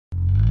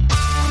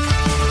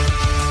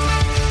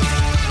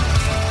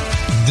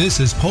This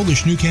is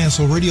Polish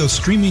Newcastle Radio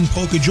streaming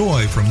Polka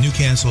Joy from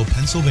Newcastle,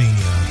 Pennsylvania.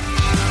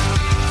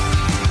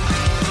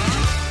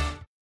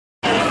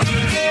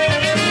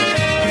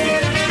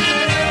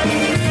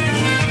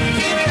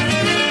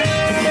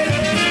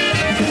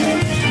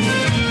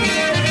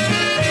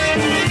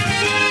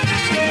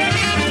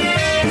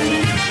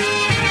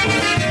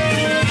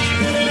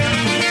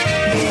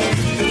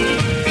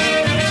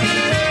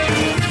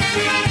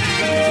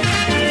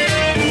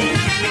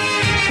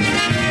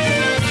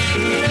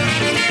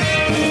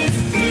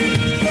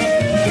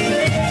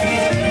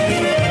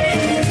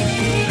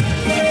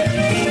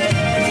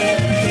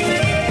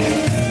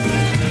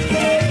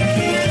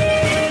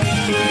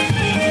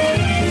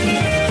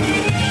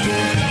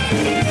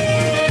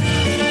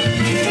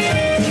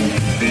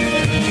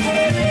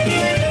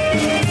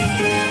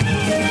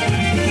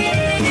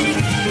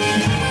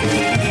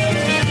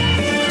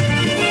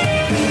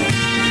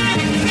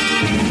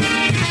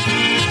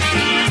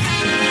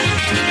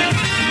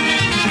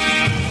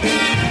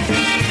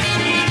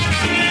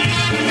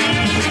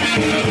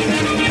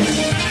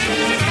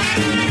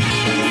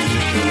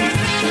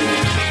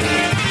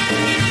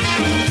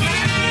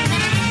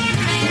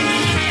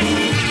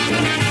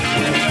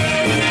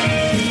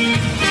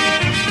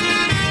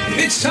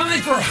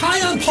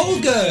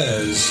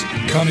 Polkas,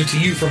 coming to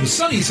you from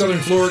sunny southern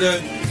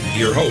Florida,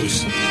 your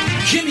host,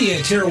 Jimmy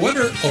and Tara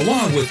Weber,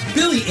 along with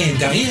Billy and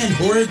Diane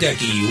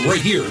Horodecki,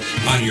 right here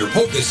on your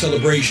Polka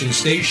celebration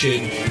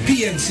station,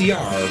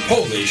 PNCR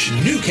Polish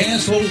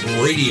Newcastle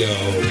Radio.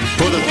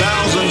 For the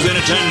thousands in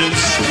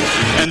attendance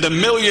and the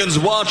millions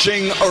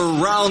watching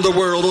around the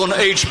world on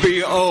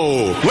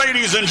HBO,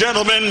 ladies and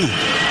gentlemen,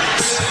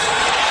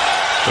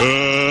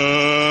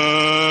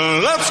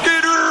 let's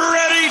get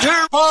ready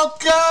to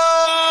Polka!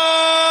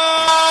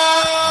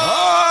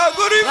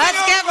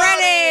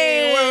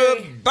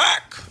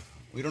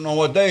 We don't know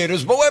what day it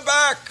is, but we're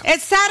back.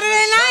 It's Saturday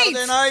night.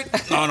 Saturday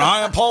night on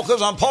High on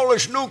Polkas on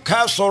Polish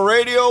Newcastle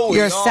Radio.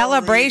 Your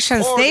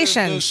celebration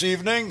station. This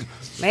evening.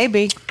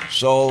 Maybe.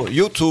 So,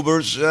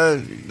 YouTubers,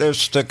 they're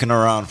sticking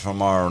around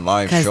from our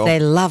live show. Because they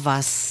love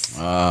us.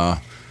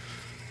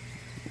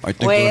 I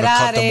think we're going to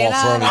cut them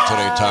off early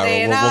today,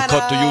 Tara. We'll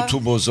cut the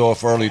YouTubers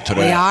off early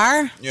today. We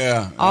are?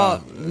 Yeah.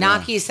 Oh,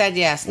 Naki said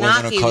yes.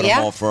 We're going to cut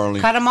them off early.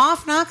 Cut them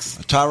off, Knox?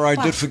 Tara, I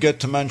did forget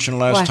to mention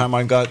last time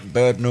I got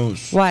bad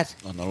news. What?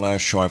 On the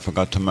last show, I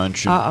forgot to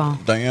mention.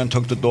 Uh-oh. Diane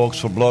took the dogs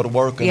for blood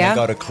work, and they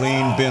got a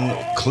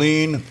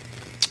clean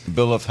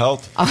bill of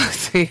health. Oh,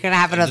 so you're going to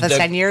have another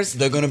 10 years?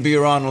 They're going to be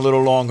around a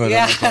little longer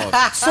than I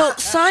thought. So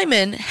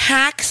Simon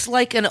hacks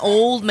like an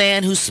old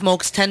man who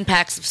smokes 10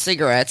 packs of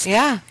cigarettes.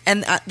 Yeah.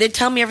 And they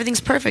tell me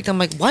everything's perfect. I'm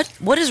like, what?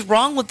 What is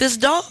wrong with this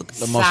dog?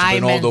 That must have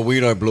been all the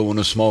weed I blew in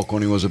the smoke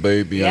when he was a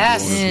baby.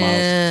 Yes. I blew in his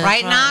mouth.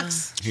 Right,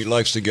 Knox? He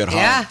likes to get high.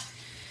 Yeah.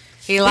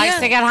 He likes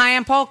to get high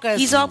on polkas.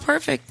 He's all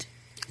perfect.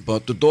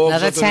 But the dogs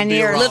another are going 10 to be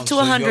years. around, Live to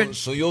 100.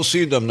 So you'll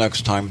see them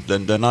next time.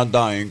 Then they're not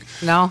dying.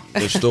 No.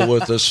 They're still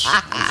with us,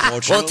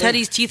 unfortunately. Well,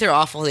 Teddy's teeth are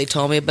awful, they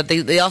told me, but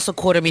they also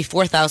quoted me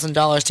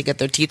 $4,000 to get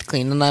their teeth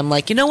cleaned. And I'm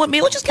like, you know what?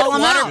 Maybe we'll just get a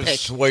water pick.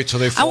 Just wait till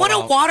they fall I want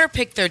out. to water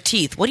pick their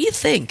teeth. What do you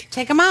think?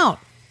 Take them out.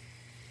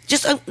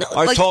 Just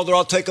I told her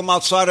I'll take them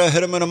outside and hit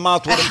them in the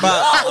mouth with a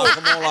bat.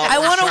 I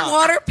want to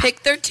water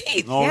pick their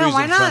teeth. No reason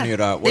why not? for any of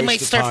that. They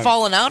might start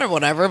falling out or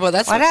whatever, but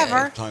that's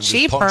whatever. okay.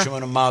 Cheaper. Just punch them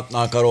in the mouth,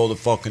 knock out all the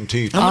fucking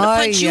teeth. I'm going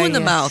to punch you in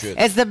the mouth. Shit.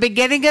 It's the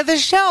beginning of the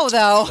show,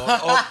 though.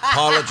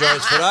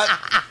 Apologize for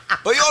that.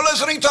 But you're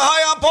listening to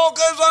High on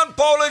Polkas on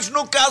Polish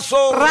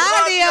Newcastle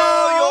Radio,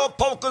 your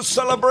polka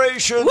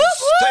celebration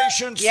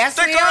station. Yes,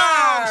 Stick we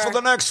around are. for the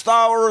next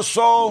hour or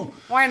so.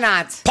 Why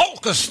not?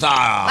 Polka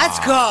style. Let's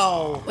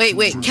go.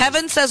 Wait.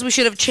 Kevin says we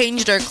should have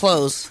changed our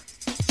clothes.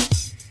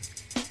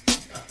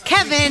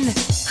 Kevin.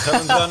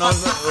 Kevin's done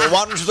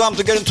why don't you tell him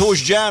to get into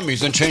his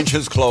jammies and change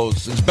his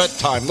clothes? It's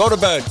bedtime. Go to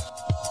bed.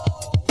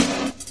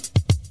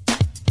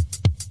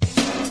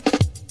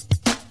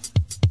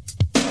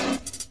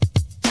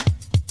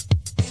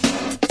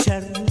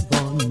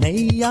 Czerwone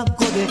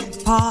jagody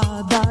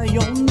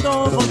padają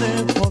do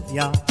wody,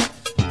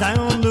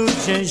 powiadają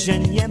ludzie, że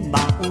nie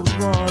ma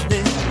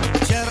urody.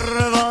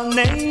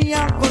 Czerwone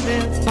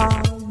jagody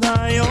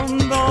padają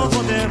do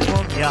wody,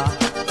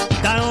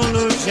 powiadają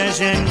ludzie,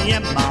 że nie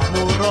ma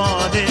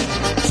urody.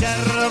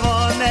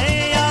 Czerwone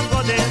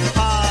jagody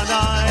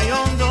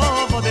padają do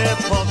wody,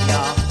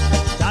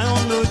 powiadają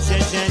ludzie,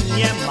 że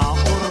nie ma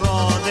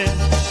urody.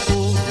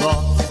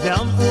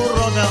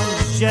 Urodę,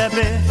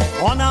 żeby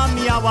ona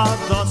miała,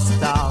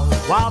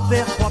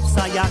 dostałaby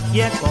chłopca,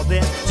 jakiego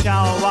by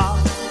chciała.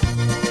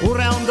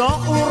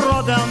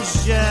 Urodę,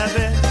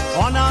 żeby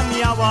ona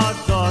miała,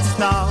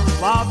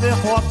 dostałaby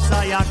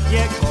chłopca,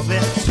 jakiego by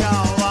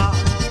chciała.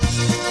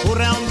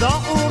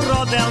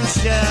 Urodę,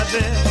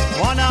 żeby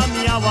ona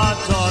miała,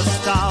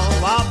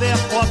 dostałaby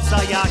chłopca,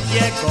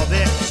 jakiego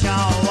by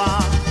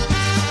chciała.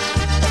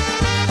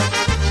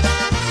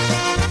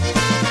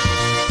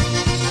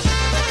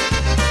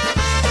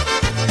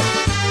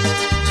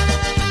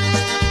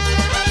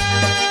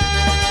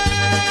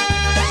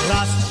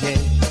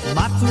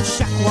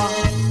 Matusia kła,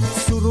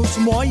 córuś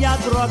moja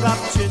droga,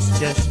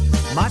 przecież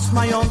masz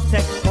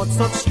majątek, po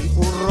co ci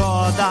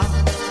uroda?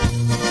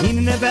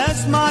 Inne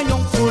bez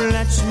majątku,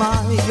 lecz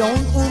mają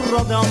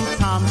urodę,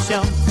 tam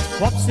się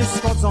chłopcy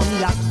schodzą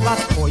jak las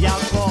po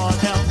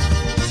jagodę.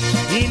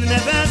 Inne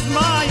bez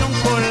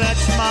majątku,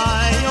 lecz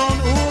mają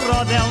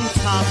urodę,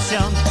 tam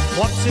się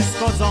chłopcy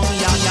schodzą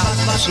jak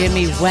las.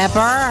 Jimmy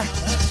Weber.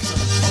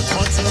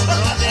 Choć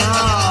urodę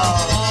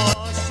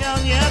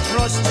się nie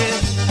troszczy,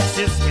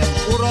 wszystkim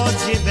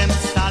urodziwym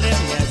wcale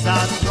nie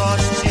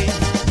zazdrości.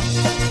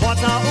 Bo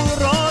ta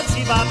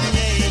urodziwa w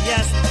niej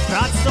jest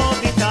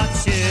pracowita,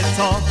 czy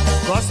to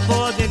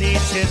gospodyni,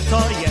 czy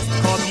to jest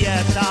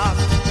kobieta.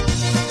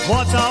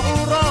 Bo ta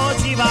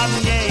urodziwa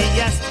w niej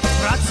jest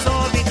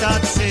pracowita,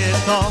 czy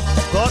to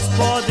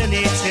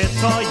gospodyni,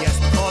 czy to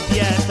jest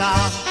kobieta.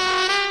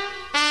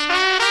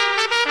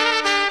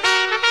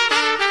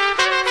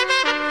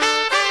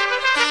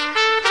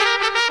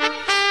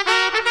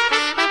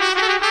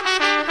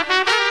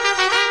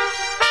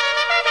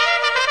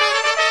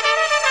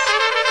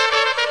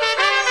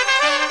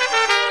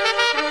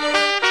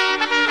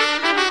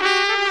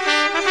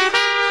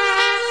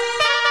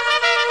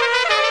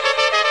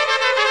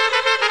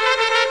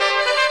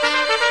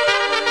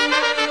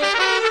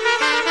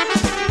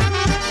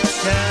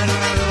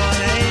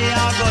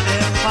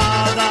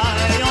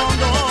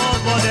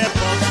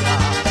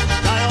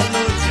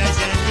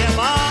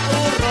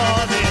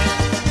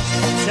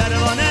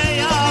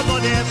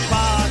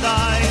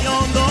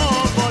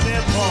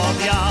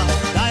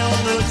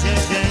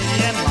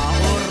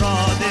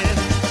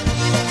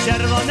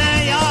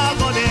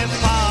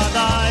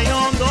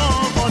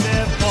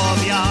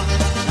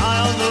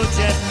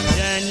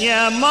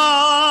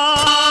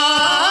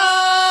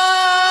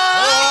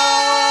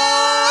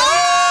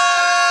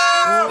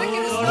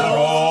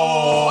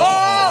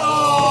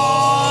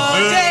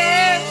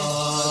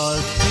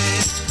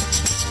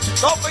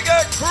 Don't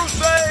forget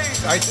Crusade.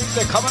 I think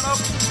they're coming up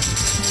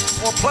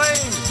or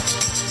playing.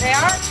 They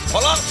are?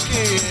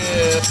 Polaski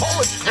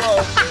Polish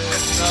Club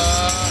in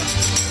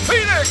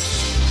Phoenix.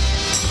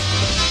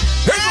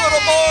 Here's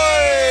little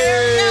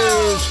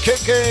boys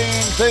kicking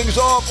things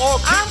off. Oh,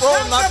 keep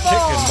rolling, not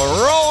kicking, but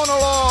rolling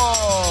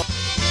along.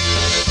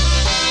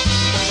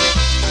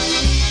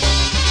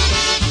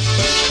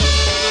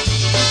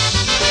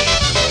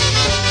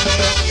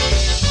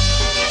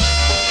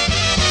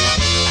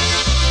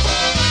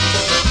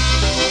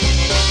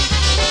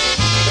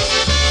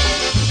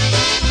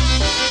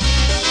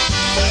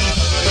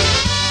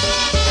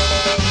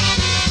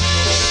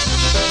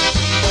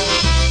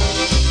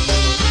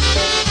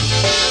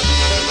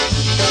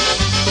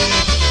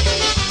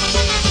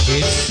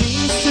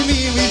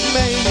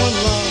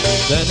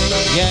 Then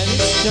again,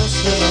 it's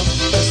just enough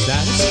to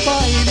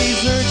satisfy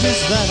these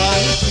urges that I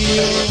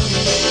feel.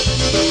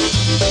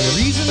 The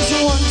reasons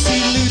once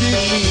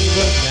eluded me,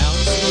 but now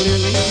it's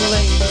clearly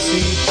plain to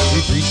see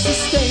we've reached the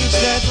stage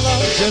that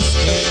love just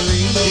can't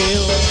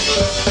reveal.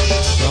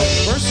 From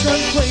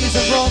first-run plays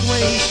and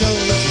Broadway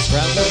shows to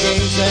Scrabble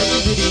games and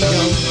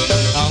videos,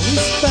 how we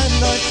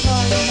spend our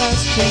time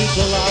has changed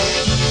a lot.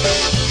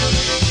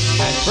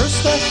 At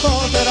first I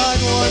thought that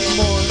I'd want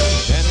more,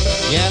 then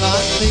again I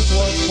think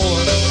what for.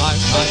 I'm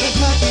kind of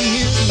happy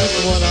here with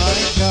what I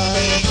got.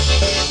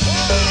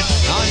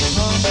 I'm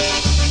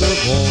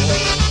comfortable.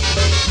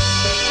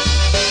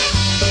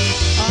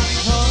 I'm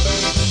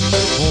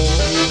comfortable.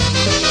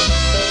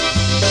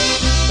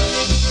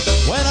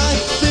 When I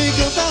think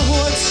about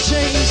what's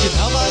changed and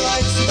how my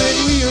life's been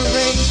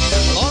rearranged,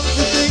 all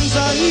the things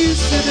I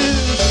used to do,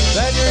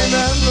 then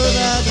remember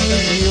that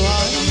with you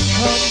I'm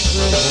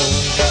comfortable.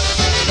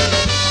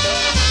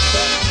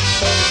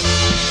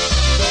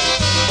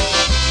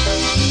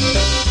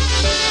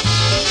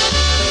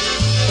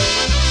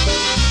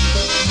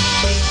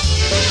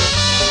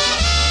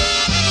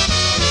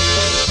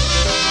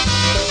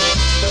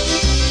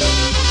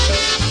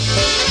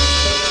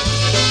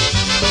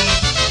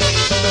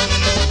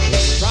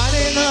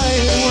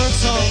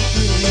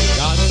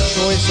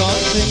 On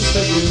things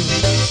to do,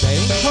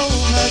 staying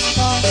home has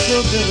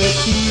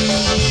possibilities.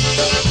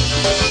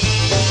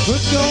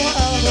 Could go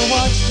out and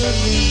watch the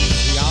news,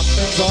 the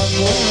options are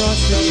for us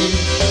to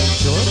choose.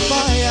 Sure, if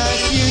I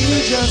ask you, you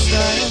just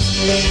ask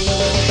me.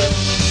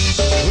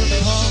 We're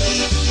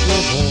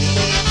comfortable.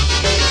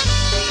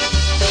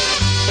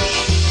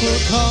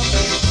 We're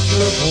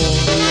comfortable.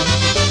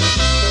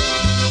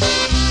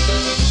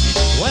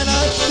 When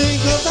I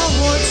think about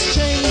what's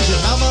changed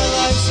and how my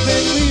life's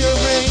been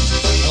rearranged,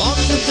 all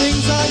the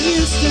things I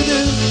used to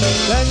do,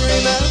 then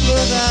remember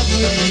that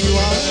with you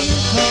I'm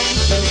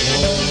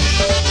comfortable.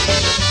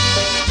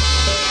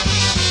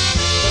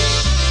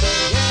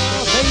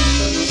 Yeah,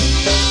 baby.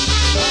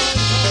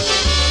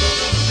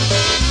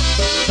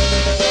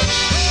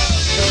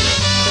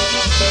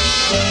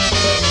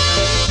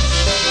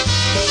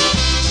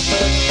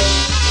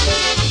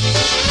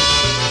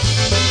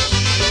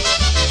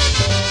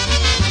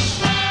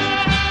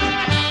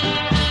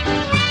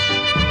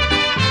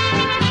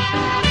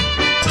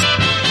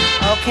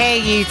 Okay,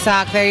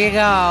 Utah, there you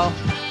go.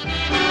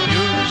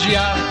 Już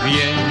ja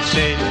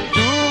więcej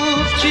tu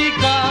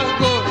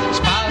Chicago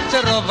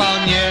spacerował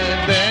nie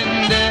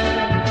będę.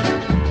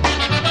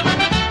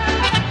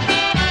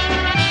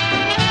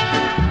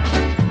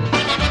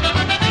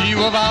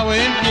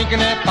 Miłowałem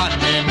piękne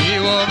panny,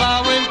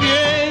 miłowałem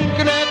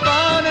piękne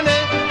panny,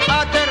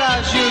 a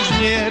teraz już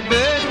nie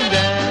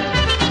będę.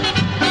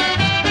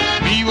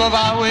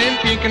 Miłowałem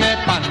piękne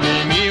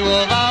panny,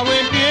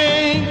 miłowałem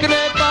piękne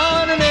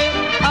panny,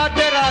 a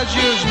teraz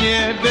już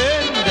nie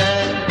będę.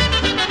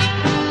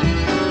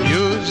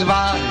 Już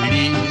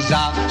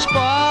waliza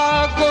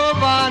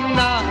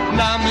spakowana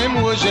na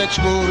mym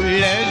łożeczku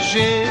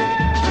leży.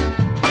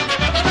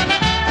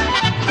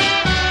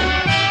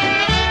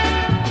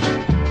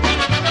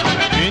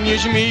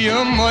 Wynieś mi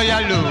ją moja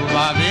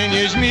luba,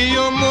 wynieś mi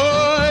ją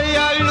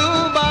moja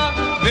luba,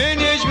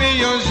 wynieś mi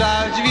ją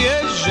za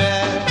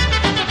zwierzę.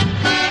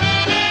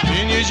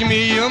 Wynieś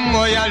mi ją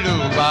moja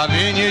luba,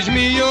 wynieś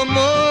mi ją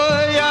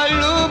moja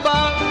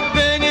luba,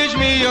 wynieś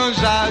mi ją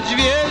za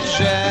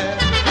zwierzę.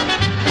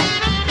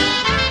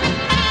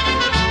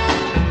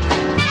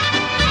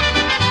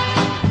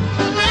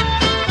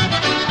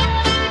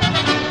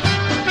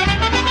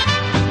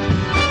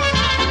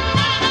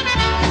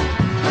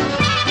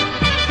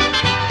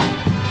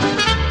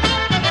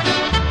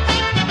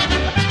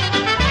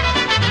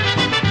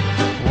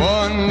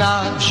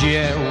 Ona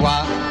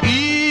wzięła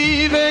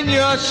i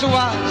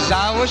wyniosła,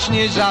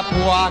 żałośnie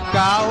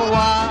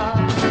zapłakała.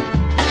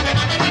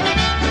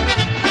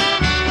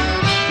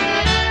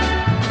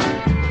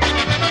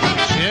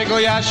 Czego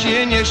ja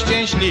się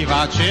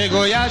nieszczęśliwa,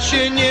 czego ja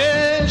się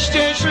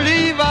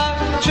nieszczęśliwa,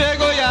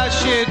 czego ja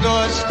się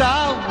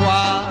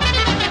dostała.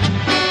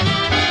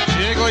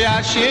 Czego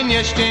ja się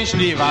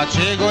nieszczęśliwa,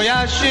 czego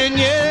ja się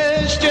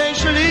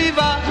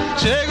nieszczęśliwa,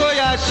 czego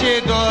ja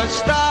się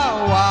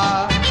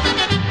dostała.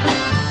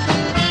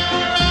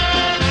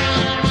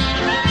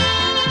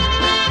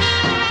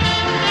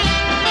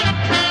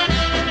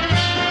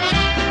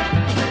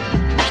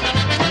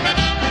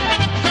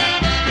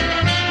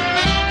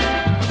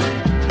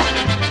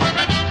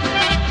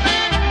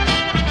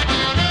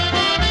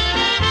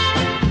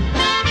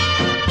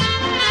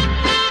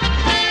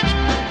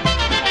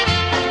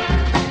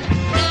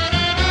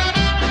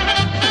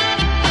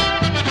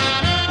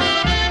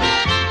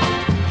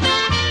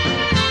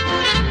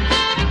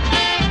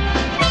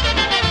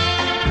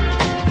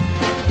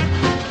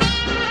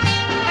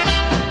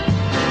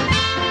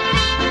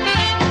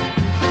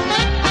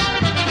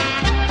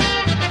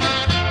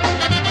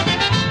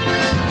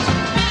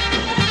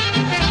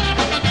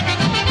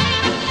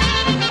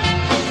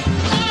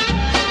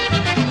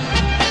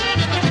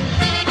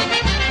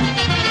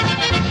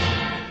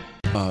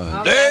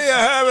 There you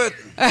have it.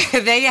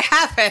 There you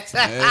have it.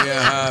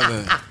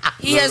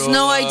 He has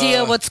no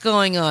idea what's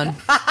going on.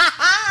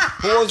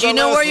 Do Do you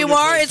know where you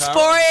are? It's 4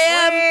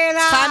 a.m.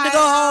 It's time to go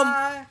home.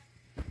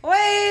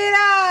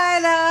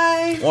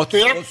 What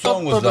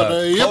song was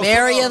that?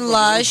 Marion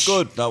Lush.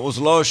 Good. That was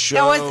Lush.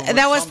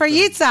 That was for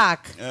Yitzhak.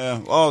 Yeah.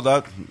 Oh,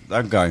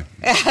 that guy.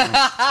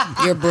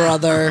 Your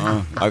brother.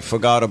 I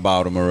forgot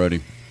about him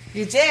already.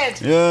 You did?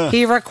 Yeah.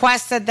 He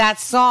requested that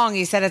song.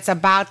 He said it's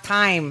about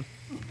time.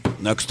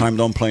 Next time,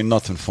 don't play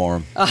nothing for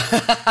him.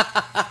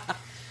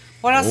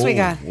 What else we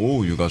got?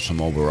 Oh, you got some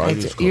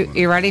overriders.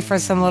 You ready for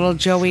some little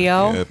Joey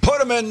O? Yeah,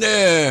 put him in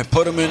there.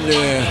 Put him in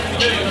there.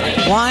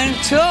 1,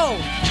 2.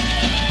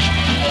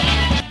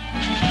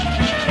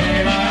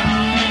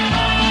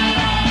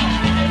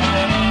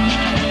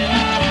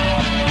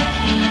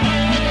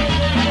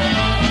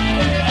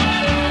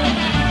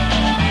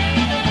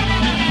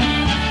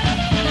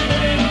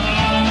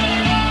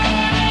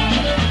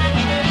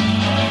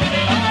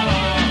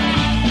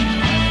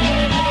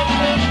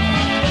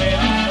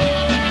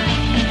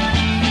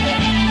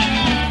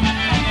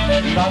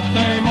 Na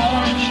tej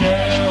mocie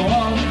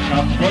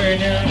łąka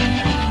płynie,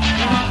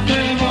 na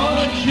tej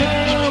mocie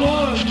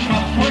łąka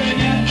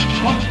płynie,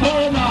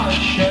 podpona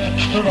się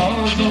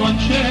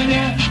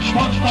rozłączenie,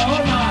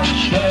 podpona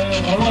się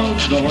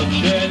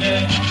rozłączenie.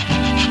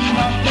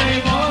 Na tej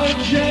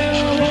mocie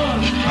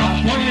łąka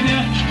płynie,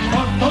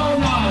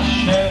 podpona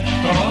się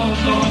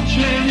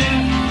rozłączenie,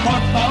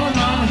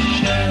 podpona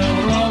się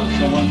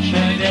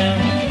rozłączenie.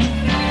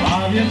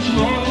 A więc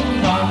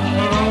mowa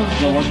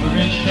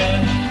rozłączmy się.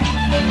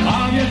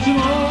 A więc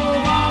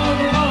mowa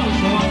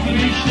rozłączmy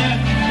się,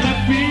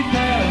 lepiej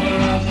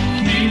teraz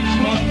nic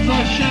po co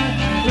się,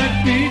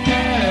 lepiej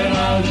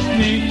teraz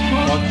nic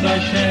po co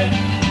się.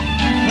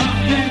 A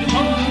więc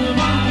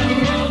mowa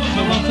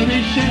rozłączmy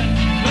się,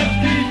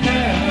 lepiej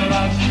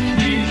teraz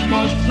nic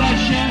po co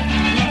się,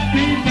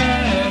 lepiej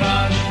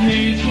teraz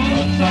nic po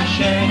co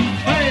się.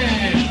 Hej!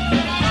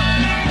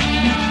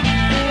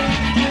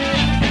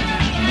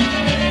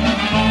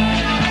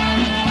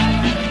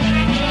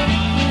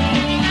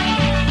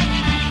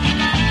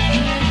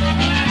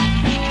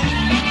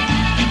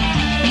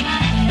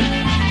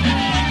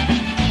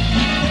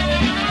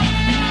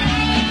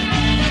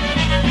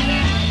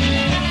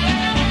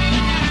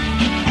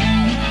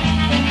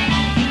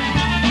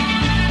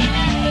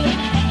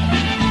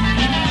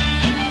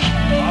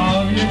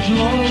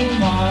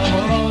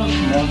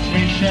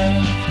 mi się,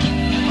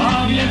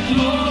 a więc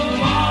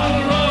luba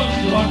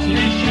rozłącz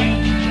mi się,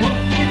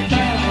 chłopcy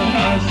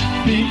teraz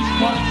nic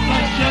chłopca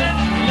się,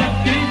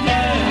 lepiej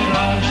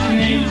teraz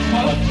nic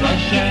chłopca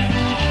się,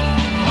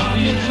 a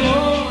więc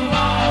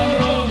luba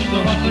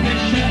rozłącz mi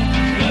się,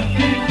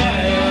 lepiej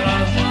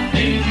teraz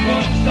nic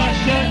chłopca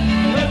się,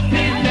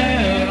 lepiej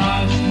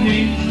teraz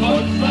nic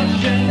chłopca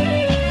się.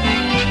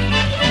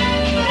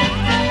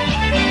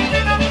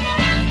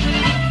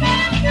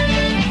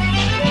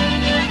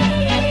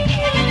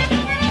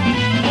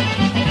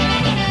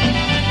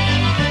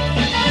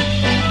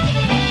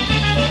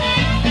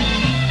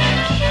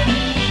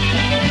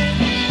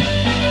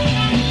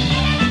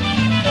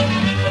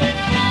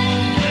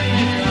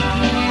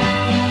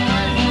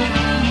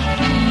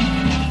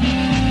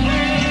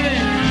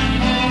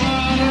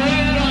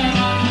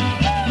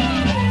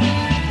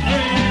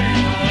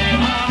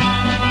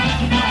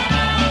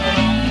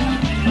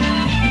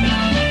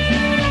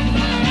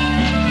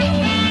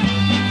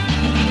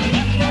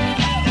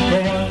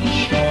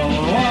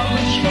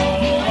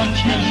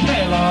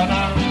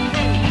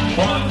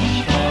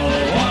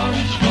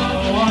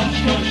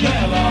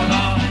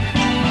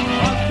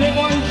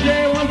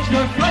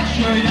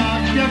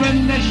 Jak ja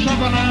będę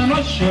szabana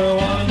nosił,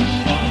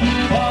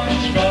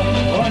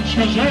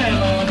 łączko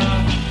zielona.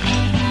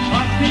 A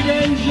ty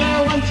będzie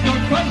łączko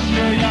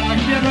kosił,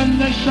 jak ja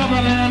będę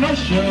szabana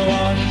nosił,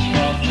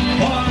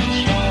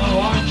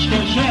 łączko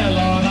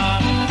zielona.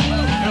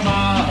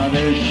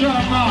 Maryś,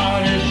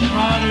 Maryś,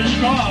 Maryś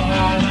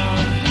kochana,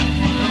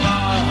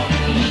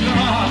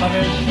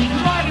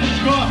 Maryś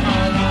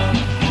kochana.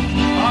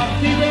 A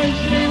ty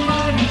będzie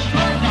Maryś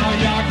kochana,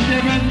 jak nie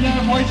będę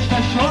wojska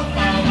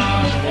szopana.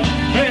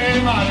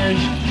 Ty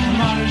Maryś,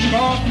 Maryś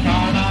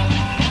kochana,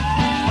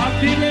 a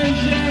ty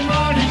będzie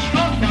Maryś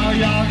kochana,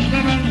 jak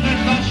nie będę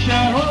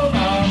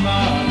zasiarowa.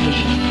 Maryś,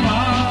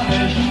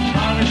 Maryś,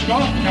 Maryś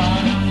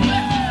kochana.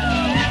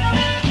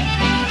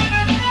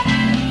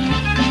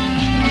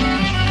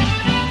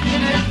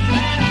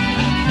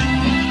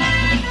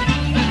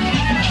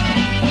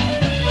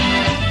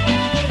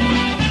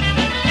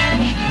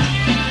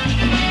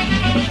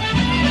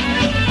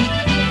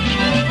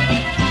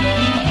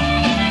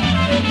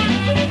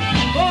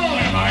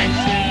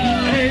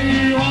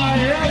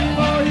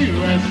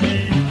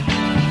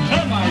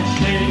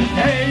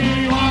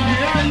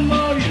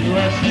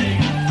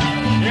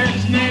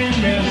 His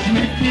name is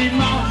Mickey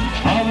Mouse.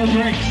 All the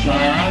drinks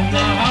are on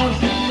the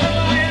house.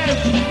 M-I-S-T-R-C-L-E-A-N.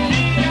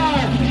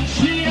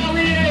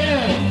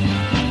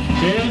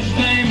 His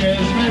name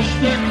is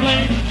Mr.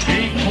 Clean. He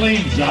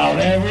cleans out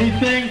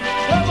everything.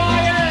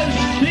 M-I-S-T-R-C-L-E-A-N.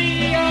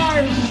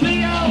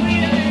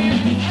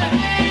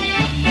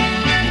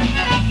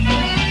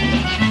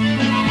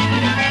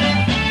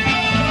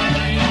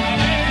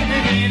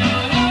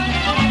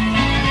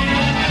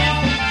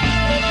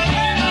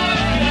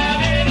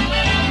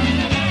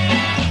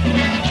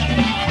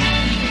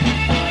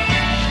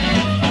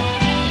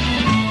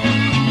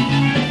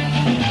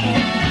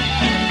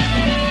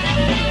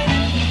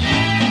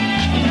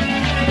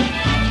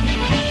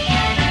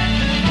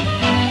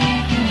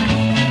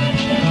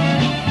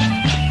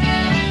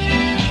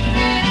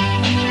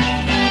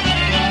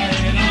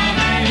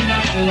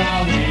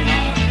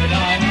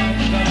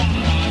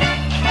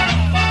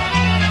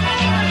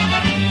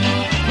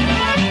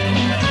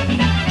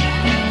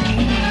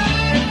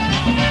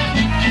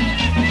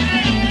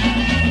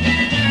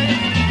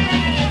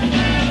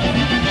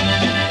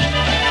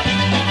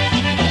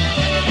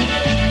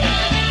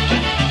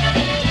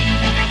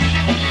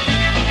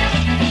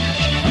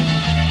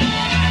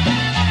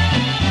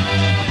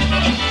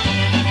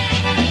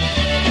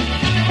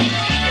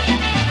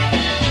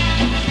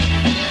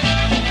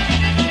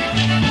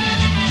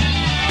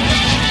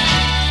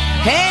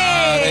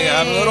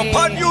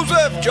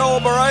 Joe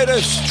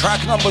Baritis,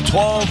 track number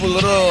 12, a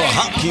little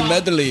hockey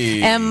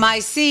medley.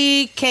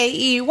 M-I-C-K-E-Y-M-O-U-S-E.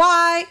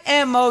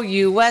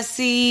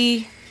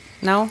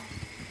 No?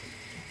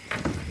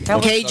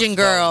 Cajun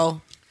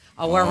Girl.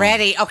 Oh, we're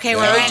ready. Okay,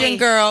 we're ready. Cajun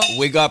Girl.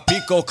 We got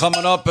Pico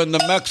coming up in the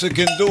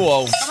Mexican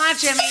duo. Come on,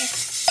 Jimmy.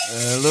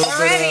 A little we're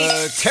bit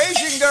ready. of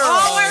Cajun Girl.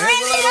 Oh, we're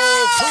ready. A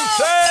little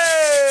crusade.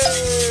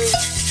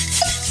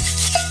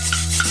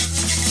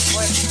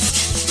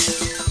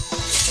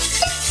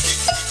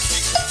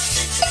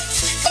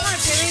 Come on,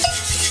 Jimmy.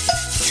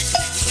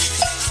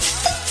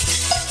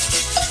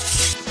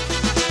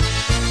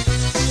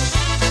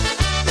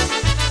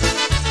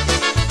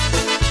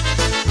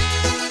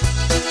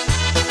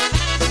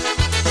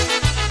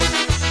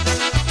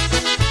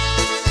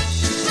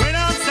 Went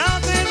out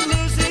south in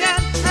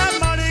Louisiana, had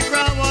Mardi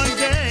Gras one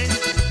day.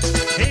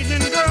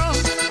 Asian girl,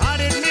 I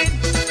didn't meet,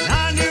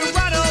 I knew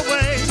right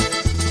away.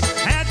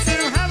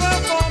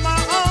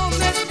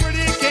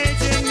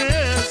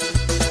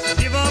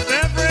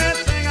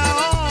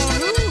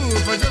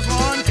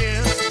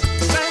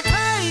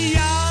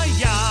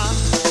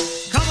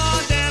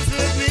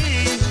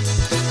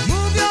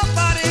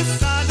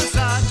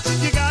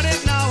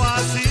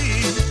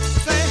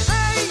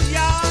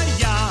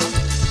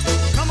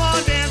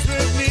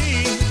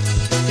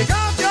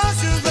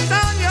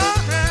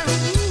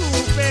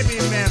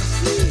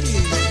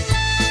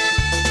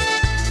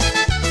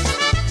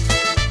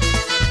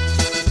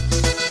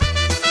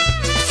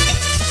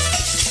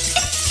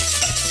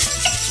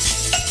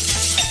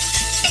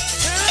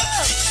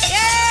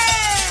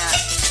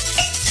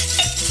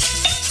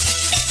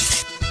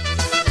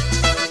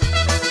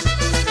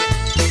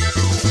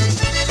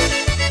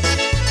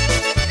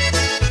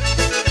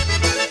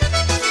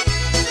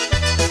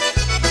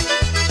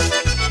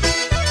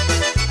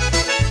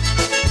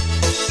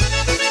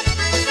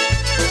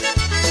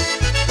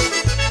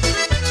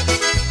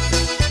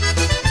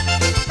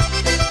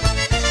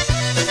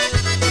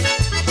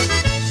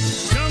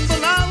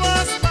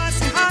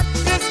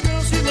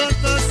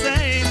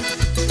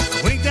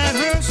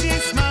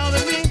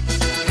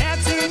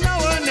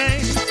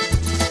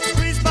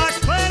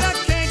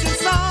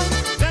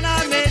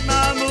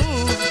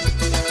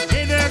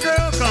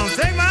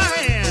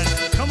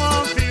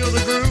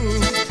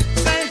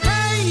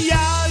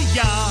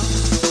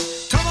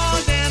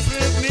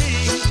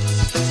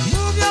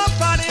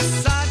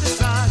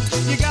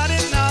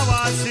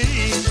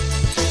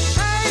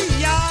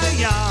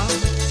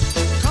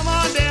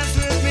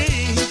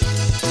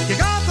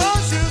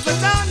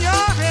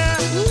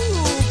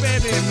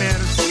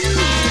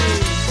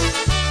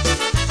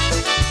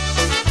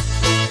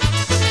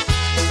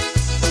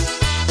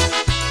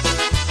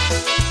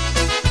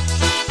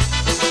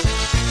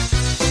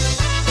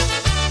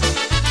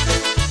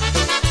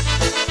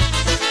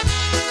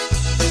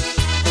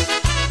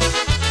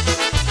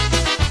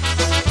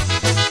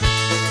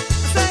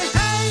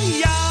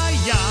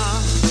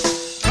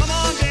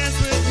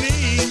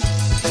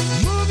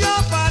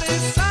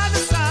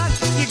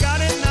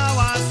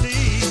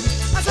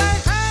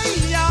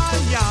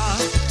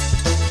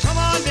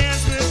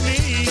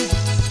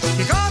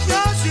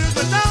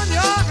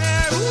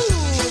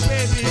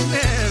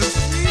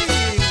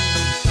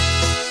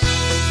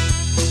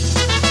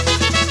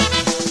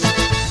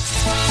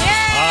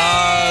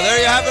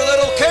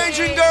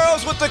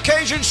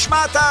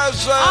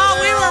 Matas.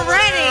 We were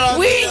ready.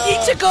 We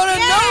need to go to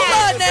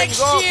NOLA next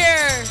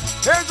year.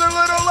 Here's a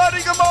little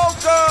Letting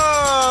Polka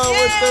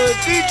with the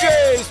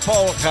DJ's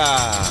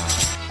Polka.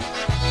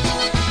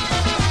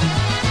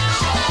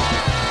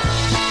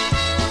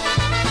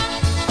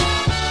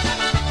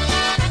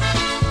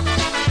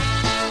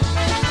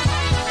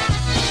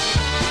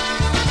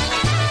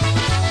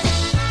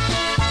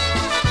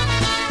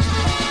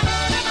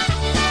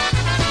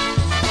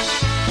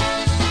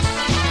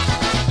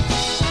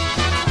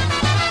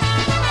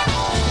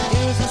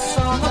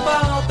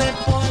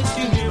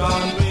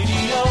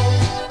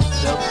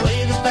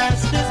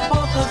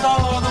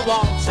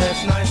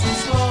 That's nice and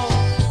slow.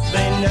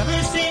 They never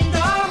seem to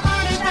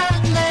hurt it,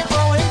 and they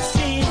always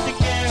seem to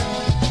care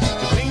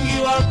to bring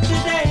you up to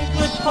date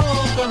with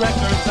polka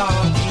records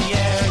on the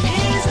air.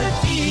 He's a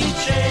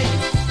DJ,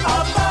 a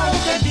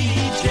polka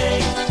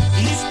DJ.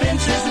 He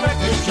spins his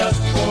records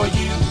just for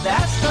you.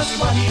 That's just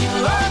what he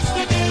loves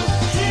to do.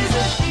 He's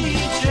a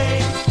DJ,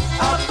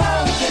 a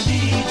polka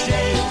DJ.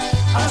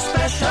 A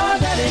special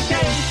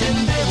dedication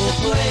they will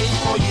play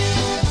for you.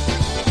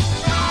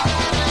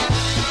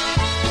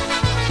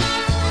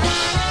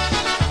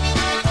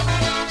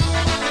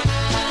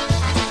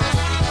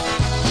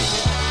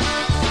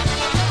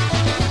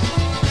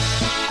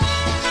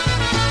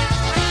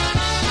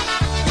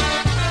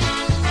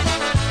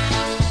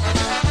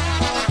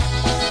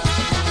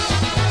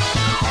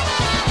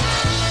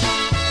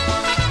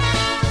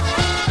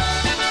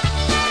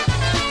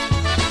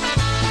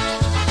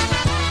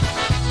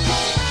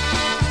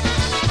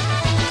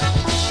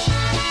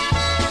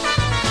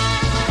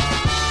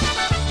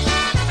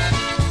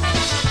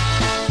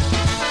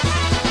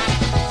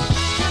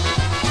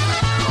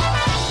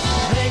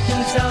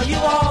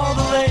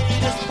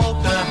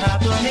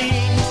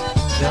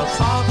 They'll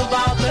talk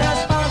about their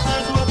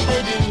sponsors, what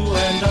they do,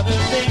 and other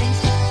things.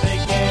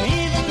 They can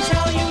even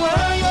tell you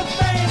where your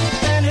favorite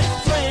band is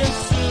playing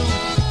soon.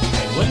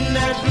 And when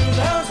they're through,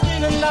 they'll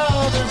sing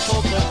another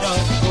polka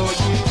just for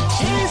you.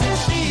 He's a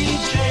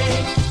DJ,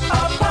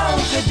 a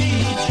polka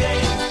DJ.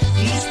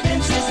 He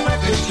spins his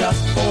record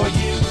just for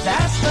you.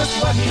 That's just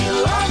what he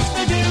loves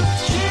to do.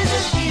 She's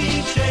a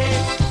DJ,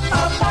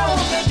 a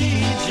polka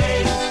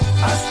DJ.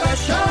 A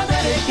special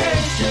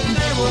dedication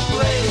they will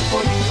play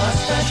for you. A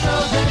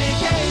special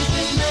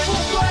dedication they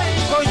will play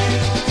for you.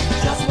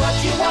 Just what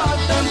you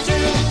want them to.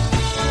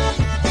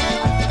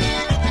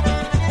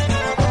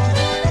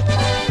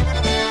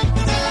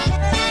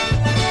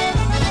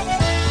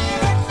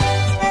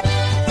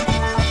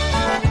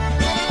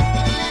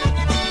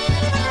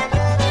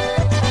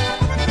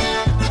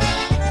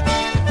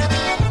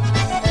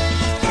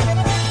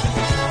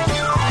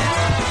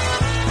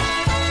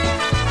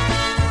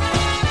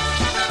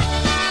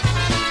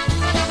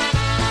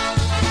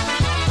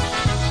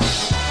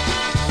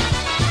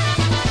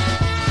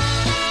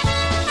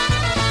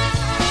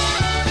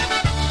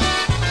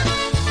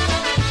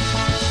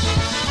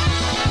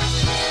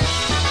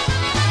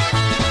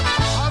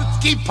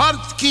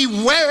 Partki,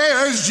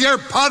 where's your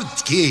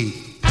partki?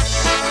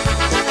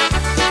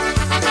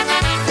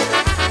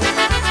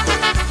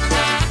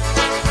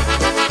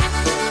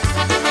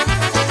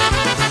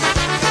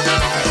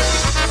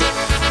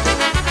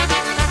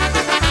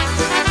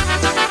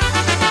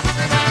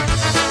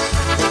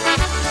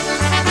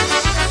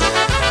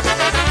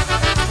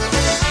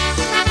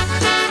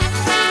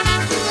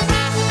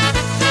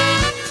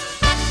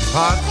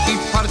 Partki,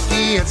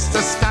 partki, it's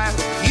the style.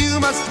 You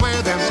must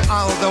wear them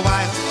all the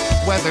while.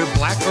 Whether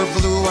black or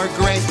blue or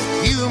gray,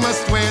 you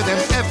must wear them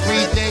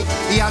every day.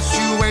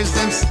 Yashu wears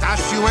them,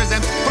 Stashu wears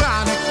them,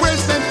 Franek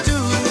wears them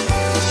too.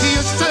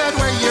 You should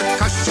wear your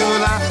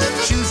koszula,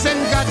 shoes and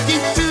gadki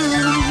too.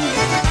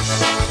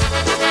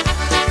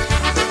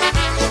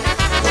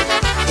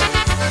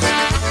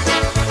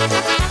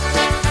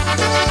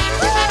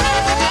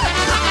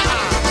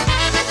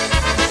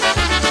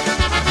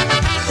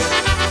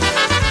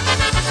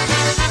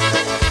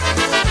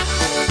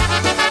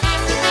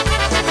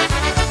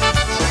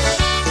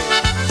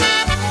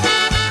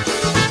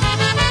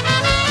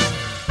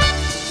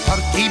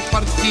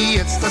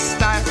 It's the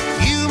style.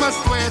 You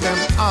must wear them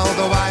all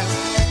the while.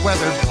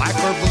 Whether black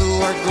or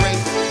blue or gray,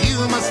 you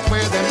must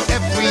wear them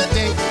every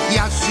day.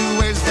 Yashu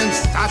wears them,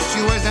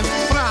 Stashu wears them,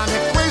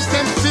 Franek wears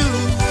them too.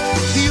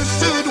 You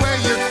should wear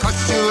your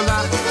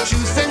koszula,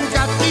 shoes and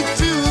gadki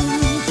too.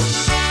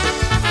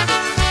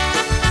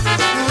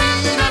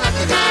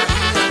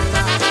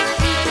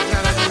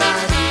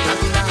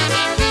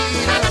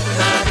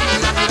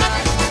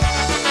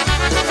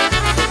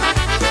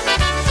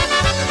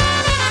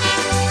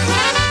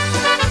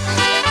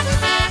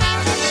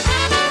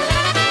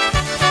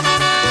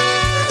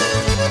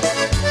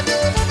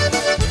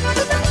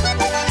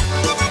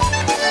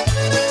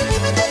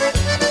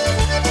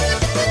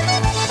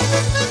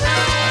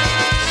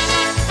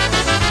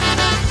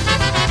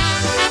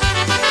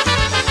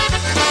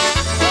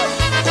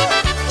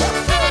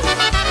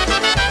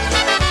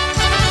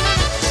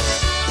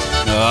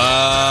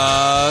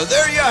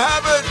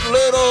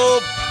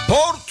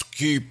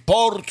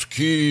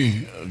 Portki,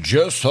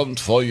 gdzie są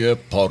twoje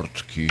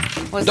portki?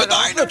 The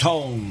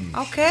Dynatone.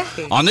 Okay.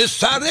 On this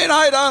Saturday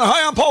night on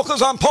High on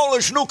Polkas on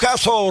Polish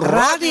Newcastle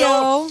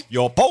Radio,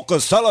 your polka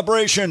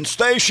celebration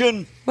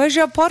station. Where's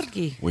your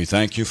portki? We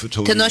thank you for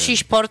tuning Ty in.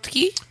 nosisz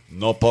portki?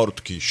 No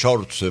portki,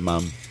 shortsy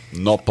mam,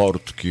 no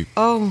portki.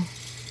 Oh.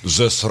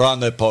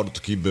 Zesrane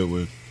portki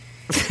były.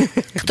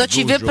 Kto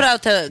ci wyprał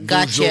te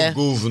gacie?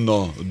 Dużo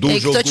gówno, dużo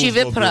Ej, kto ci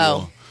gówno wyprał?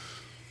 było.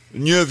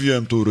 Nie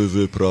wiem, który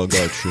wyprał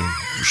gacie.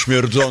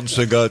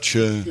 Śmierdzące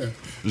gacie,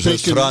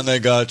 zesrane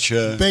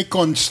gacie.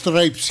 Bacon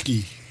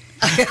stripski.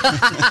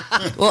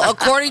 Well,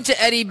 according to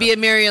Eddie B.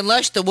 and Marion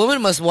Lush, the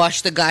woman must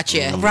wash the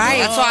gacie. Right.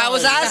 That's why I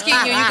was asking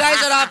you. You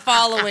guys are not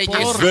following.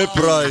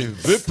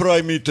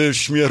 Wypraj mi te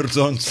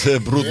śmierdzące,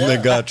 brudne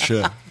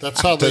gacie.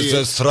 Te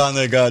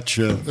zesrane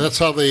gacie. That's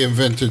how they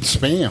invented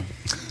spam.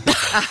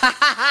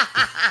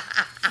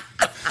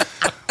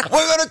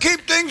 We're going to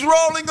keep things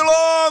rolling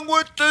along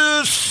with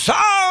the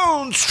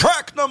sounds.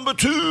 Track number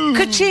 2.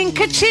 Ka-ching,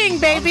 ka-ching,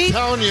 baby. I'm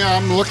telling you,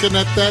 I'm looking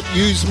at that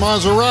used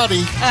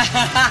Maserati.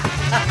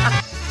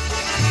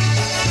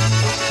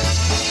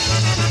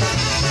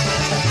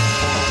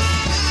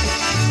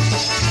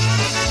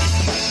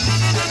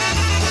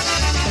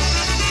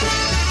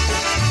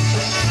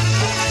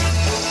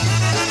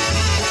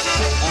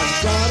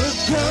 I've got a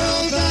girl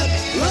that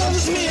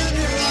loves me and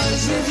her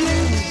eyes are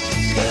blue.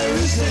 There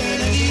isn't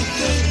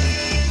anything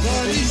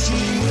that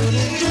she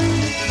wouldn't do.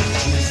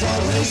 She's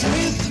always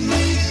with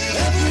me,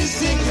 every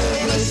single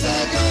place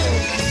I go.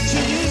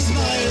 She is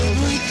my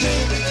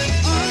everything,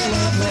 I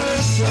love her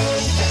so.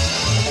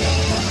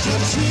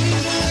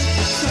 Dziewczyna,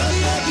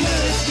 staria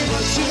pieski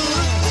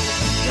oczyma,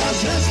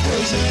 każde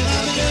spojrzenie na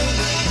mnie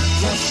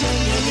zawsze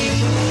mnie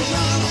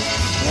mruga.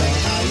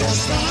 Ona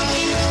jest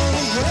moją,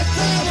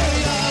 weka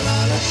moja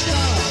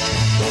laleczka,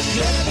 to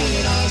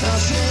mnie na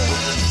zawsze,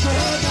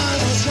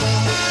 kochanoczka.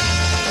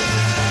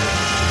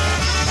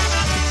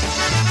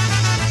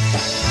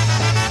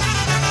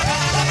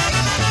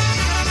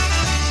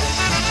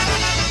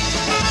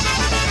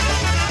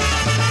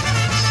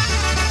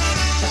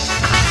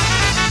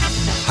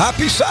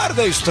 Happy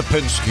Saturday,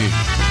 Stepinski.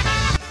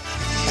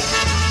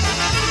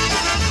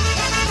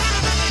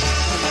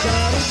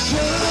 Got a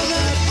girl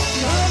that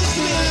loves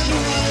me and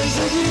her eyes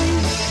are blue.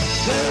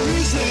 There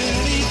isn't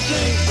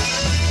anything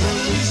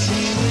only she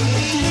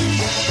wouldn't do.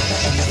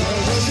 She's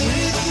always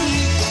with me,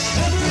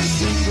 every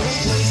single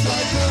place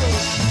I go.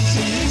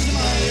 She is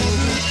my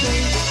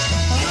everything,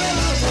 I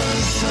love her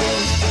so.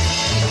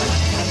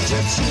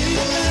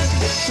 Dziewczyna,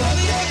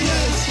 staria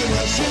pieski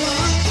oczyma,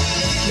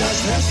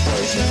 każde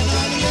spojrzenie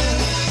na mnie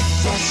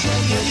zawsze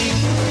mnie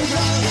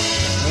mruga.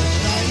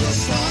 Ona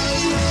jest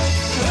moją,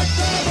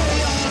 weka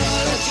moja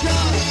laleczka,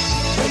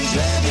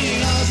 będzie mi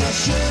na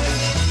zawsze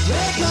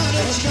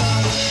lekareczka.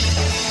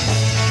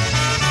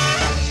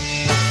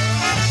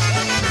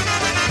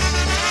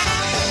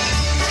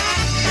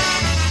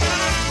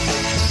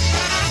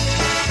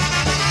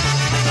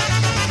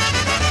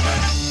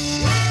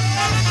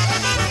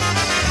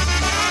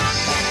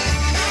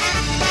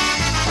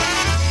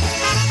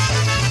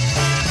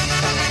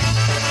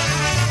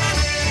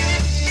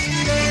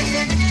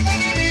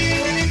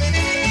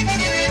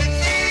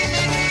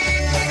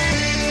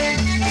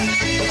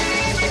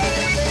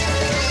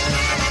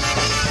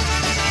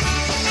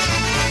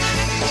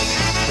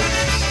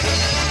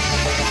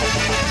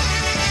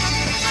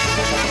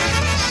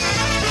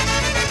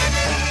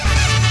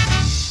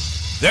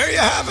 There you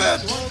have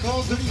it.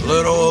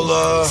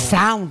 Little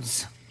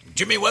sounds.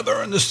 Jimmy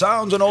Weber and the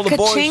sounds and all the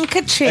Ka-ching, boys.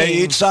 ka-ching.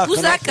 Hey, Itzhak,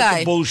 Who's that enough with the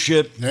guy?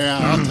 bullshit. Yeah,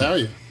 I'll tell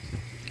you.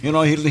 You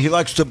know, he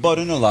likes to butt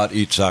in a lot,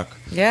 Itzhak.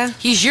 Yeah.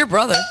 He's your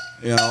brother.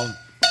 You know.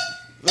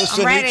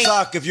 Listen, I'm ready.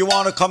 Itzhak, if you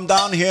want to come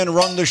down here and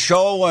run the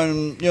show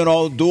and, you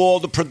know, do all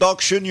the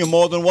production, you're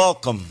more than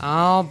welcome.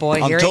 Oh,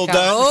 boy. Here Until he comes.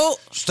 then, Oh.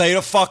 stay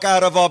the fuck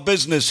out of our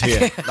business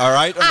here. All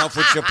right? Enough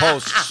with your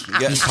posts. You're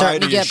getting He's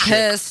starting tired to of your get shit.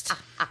 pissed.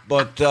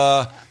 But,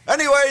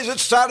 anyways,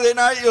 it's Saturday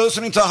night. You're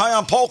listening to High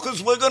on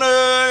Polkas. We're going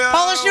to...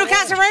 Polish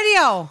Newcastle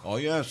Radio. Oh,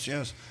 yes,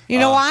 yes. You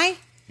know why?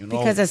 You know,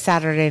 Because it's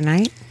Saturday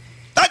night.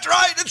 That's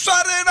right. It's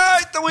Saturday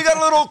night. Then we got a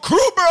little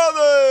Crew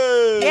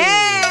Brothers.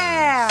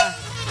 Yeah.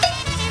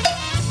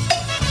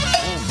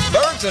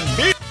 Birds and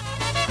bees.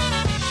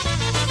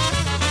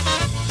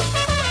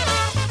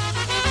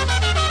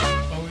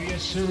 Oh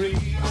yes, sirree,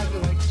 I'd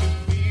like to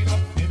be up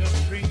in a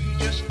tree,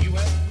 just you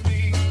and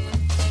me,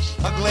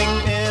 snuggling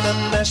in a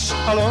nest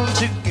alone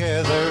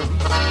together.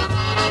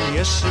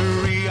 Yes,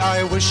 sirree,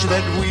 I wish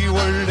that we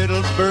were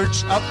little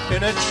birds up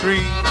in a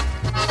tree,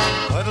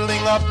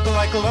 cuddling up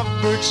like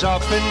lovebirds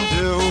often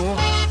do.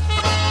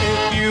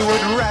 If you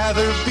would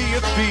rather be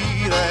a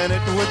bee, then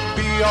it would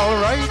be all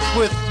right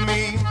with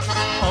me.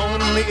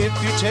 Only if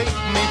you take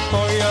me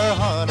for your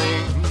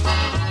honey.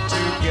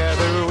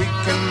 Together we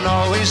can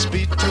always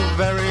be two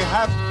very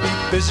happy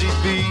busy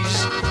bees,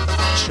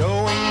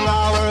 showing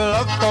our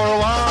love for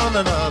one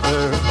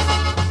another.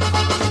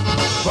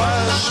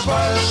 Buzz,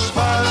 buzz,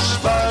 buzz,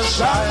 buzz,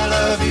 buzz, I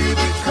love you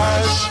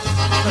because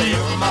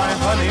you're my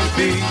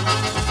honeybee.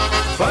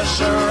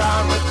 Buzz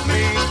around with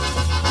me,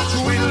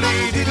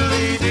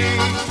 tweedly-diddly-dee.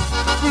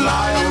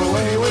 Fly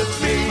away with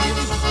me,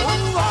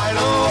 I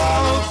know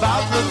all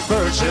about the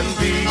birds and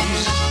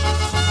bees.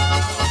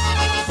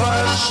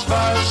 Buzz,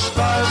 buzz,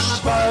 buzz,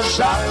 buzz,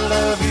 I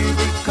love you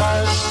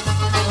because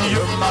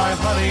you're my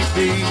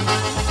honeybee.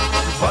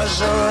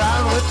 Buzz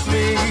around with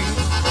me,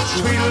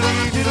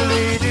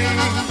 tweedly-diddly-dee.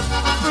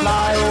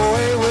 Fly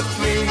away with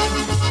me,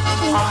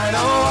 I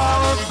know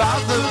all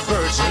about the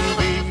birds and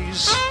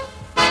bees.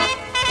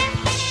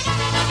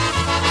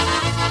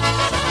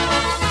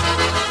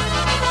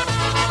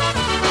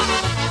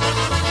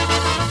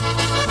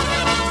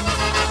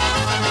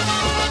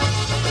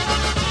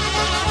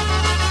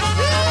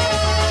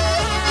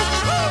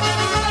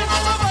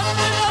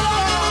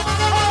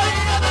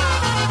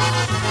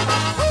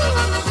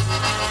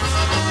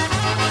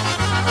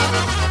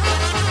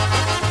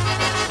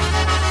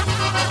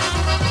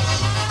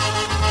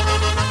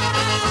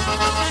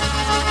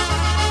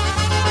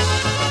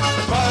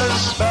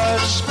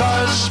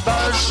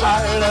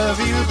 I love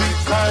you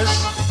because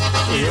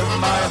you're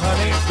my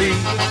honeybee.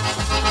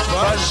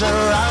 Buzz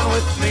around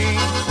with me,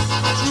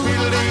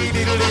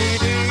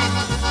 tweedly-diddly-dee.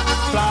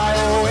 Fly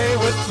away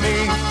with me,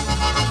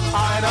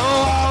 I know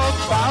all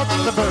about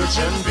the birds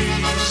and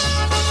bees.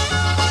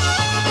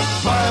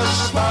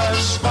 Buzz,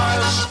 buzz,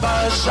 buzz,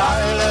 buzz,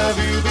 I love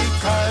you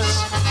because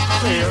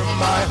you're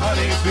my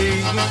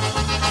honeybee.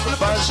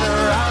 Buzz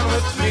around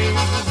with me,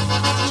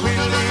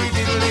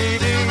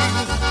 tweedly-diddly-dee.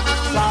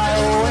 Fly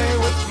away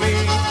with me,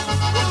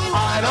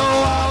 I know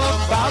all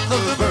about the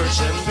birds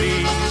and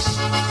bees.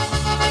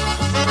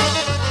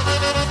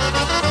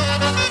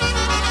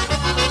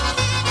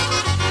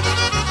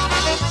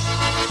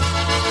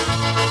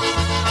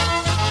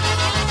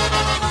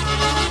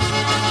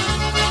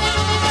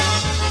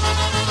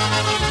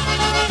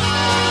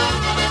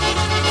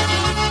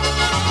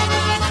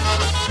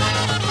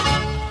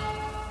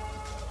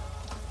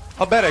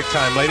 Albetic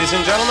time, ladies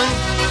and gentlemen.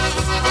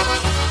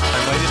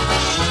 And ladies and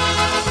gentlemen.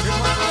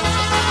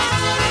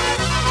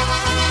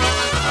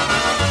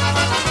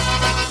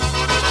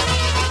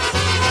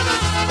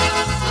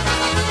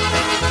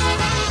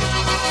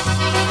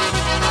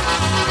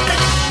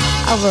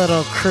 A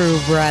little Crew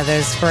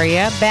Brothers for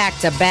you. Back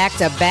to back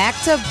to back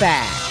to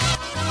back.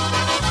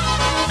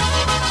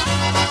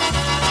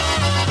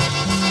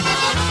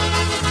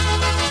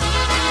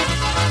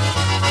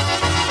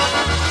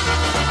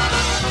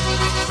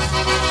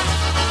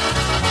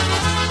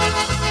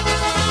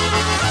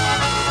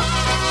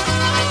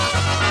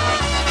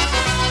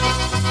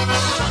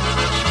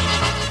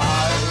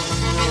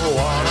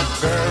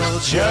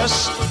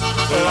 Just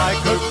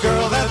like a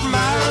girl that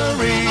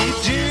married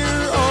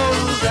dear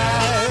old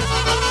dad.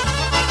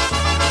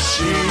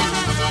 She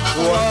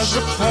was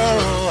a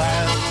pearl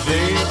and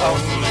the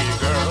only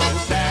girl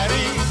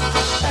Daddy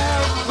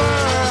ever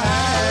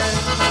had.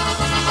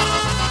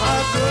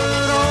 A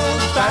good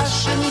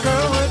old-fashioned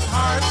girl with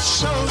heart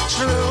so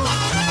true.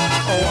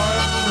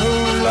 One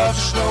who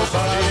loves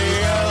nobody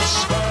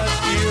else but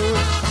you.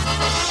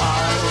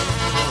 I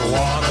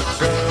want a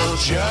girl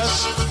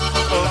just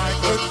like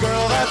the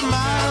girl that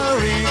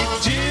married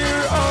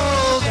dear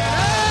old dad.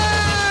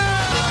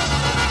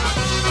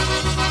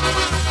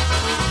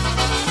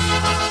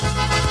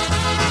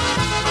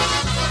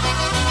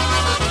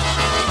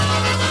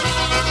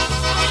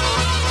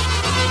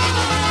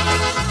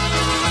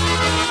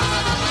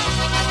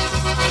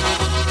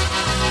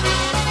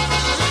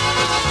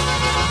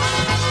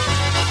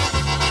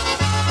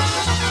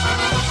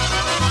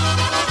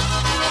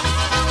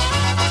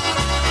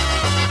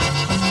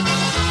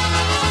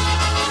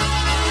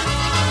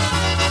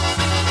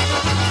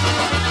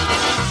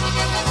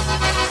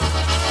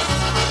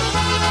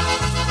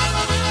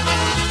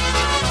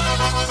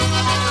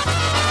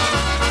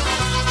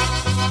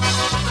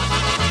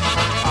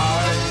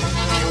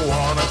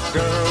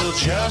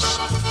 Just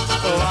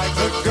like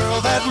the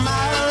girl that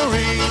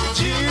married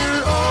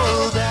dear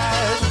old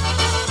dad.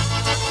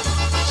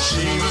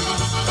 She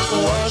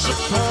was a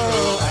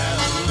pearl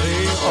and the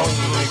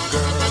only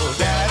girl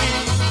Daddy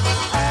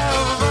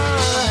ever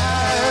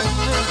had.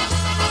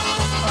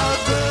 A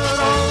good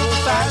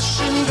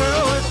old-fashioned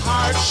girl with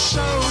heart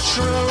so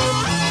true.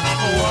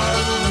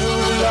 One who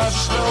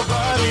loves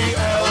nobody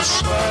else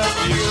but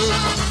you.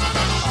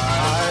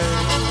 I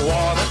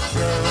want a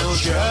girl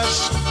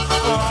just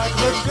like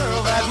the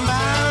girl that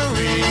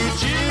married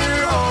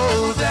dear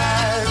old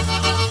dad.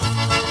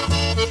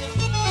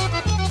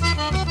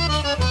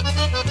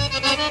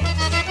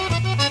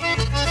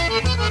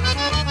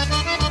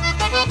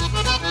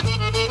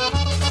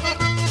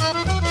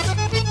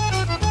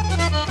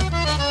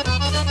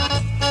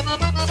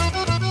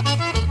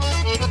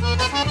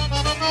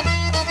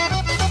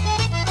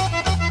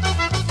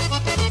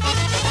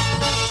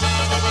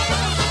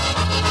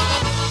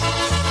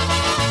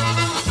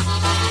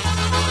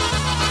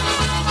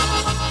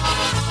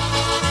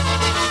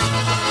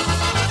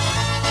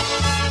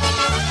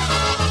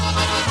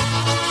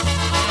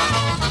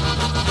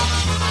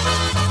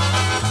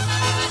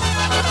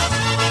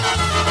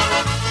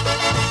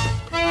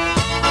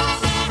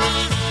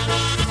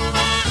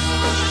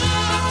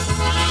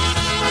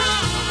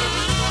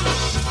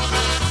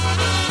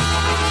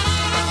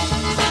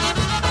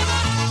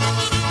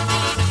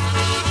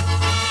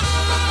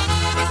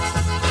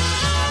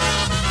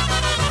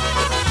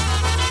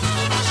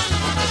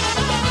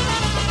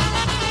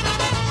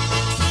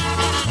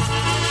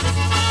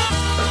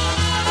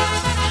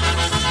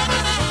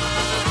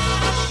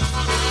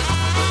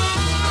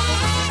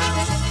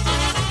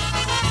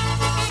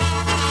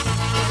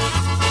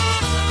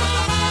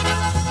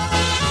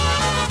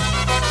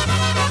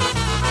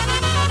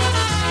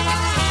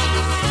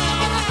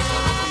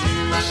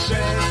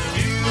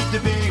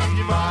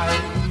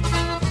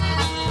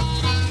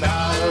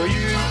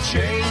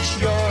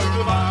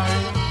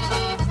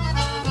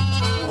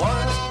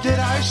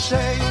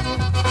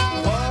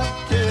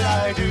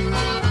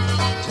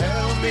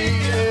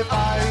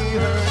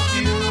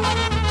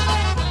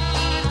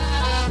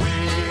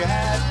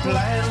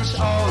 plans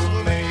all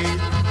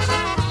made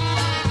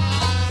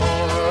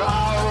for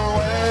our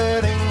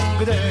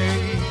wedding day.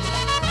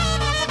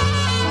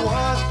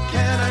 What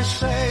can I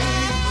say?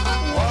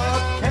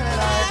 What can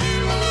I do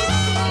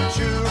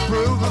to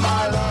prove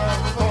my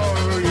love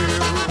for you?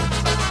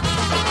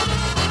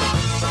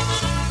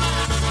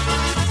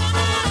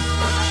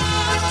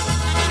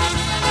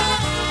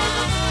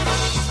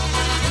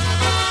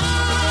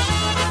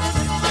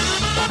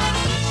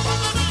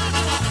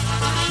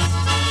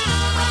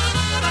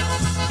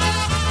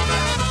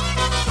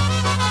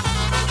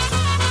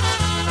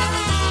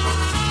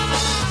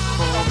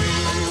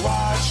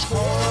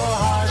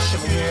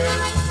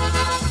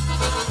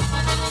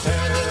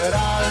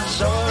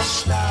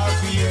 Zostaw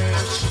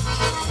jest,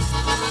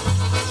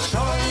 co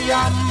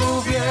ja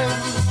mówię.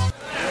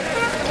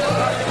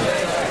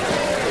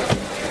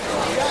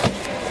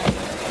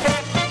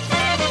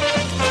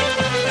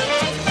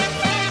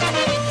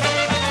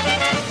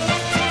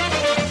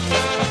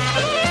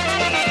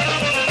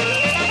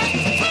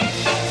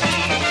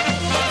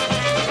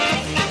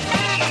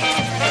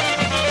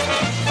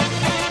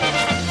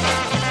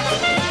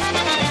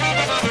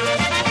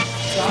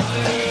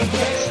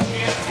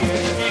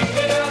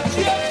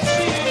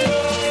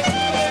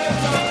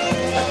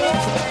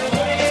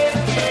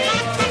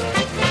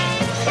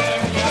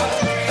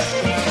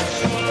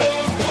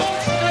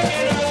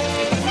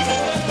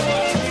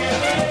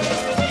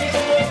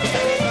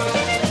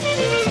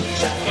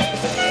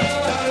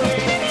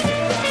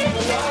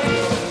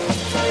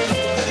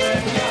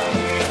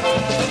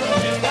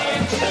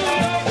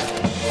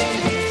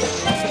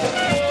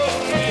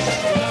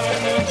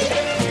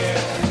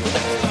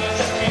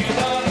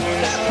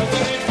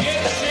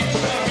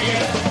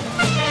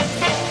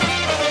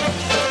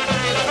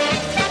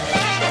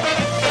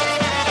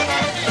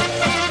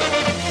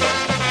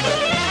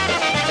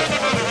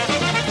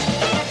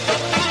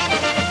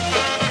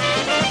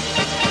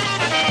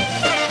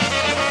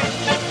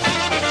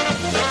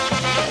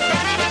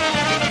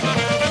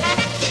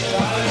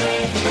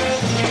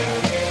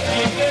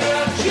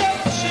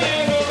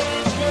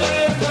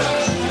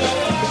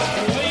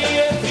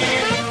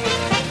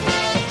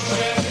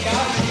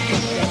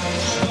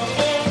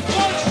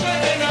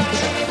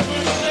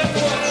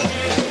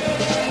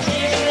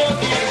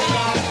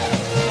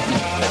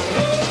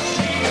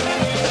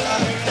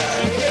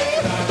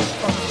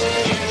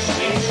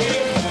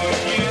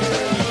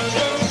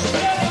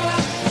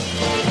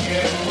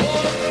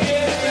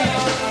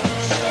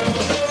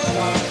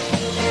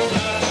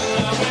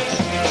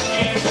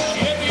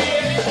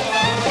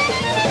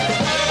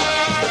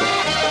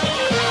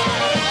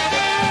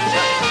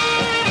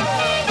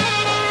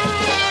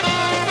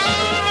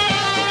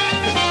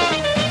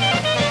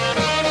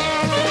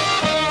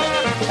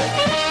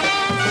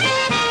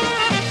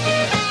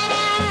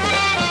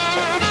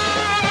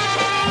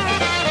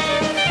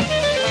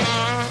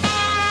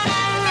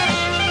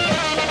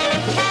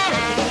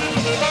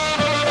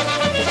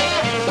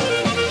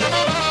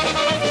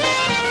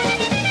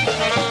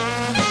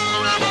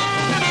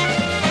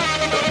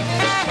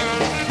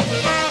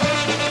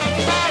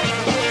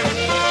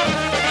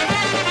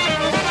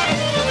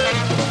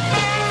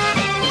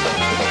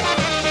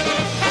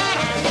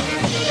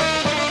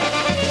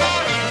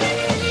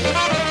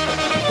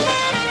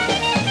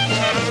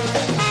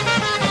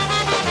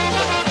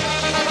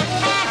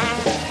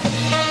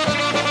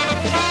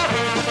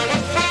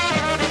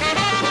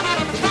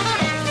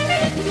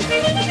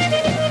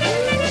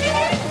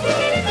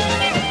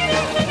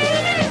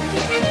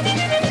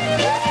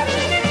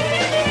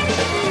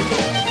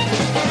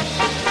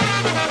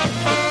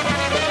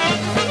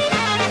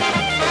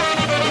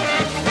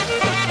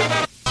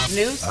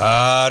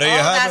 There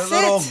you have it,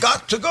 little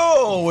Got to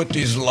Go with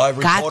these live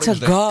Got recordings.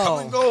 to They go. come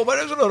and go, but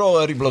there's a little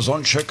Eddie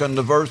Blazonczyk and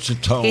the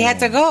Versatone. He had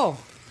to go.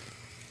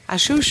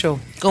 Ashushu.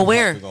 Go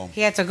where?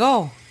 He had to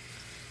go.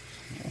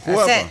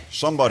 Whoever. That's it.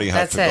 Somebody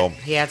had That's to go. it.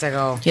 He had to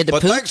go.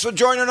 But thanks for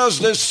joining us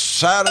this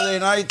Saturday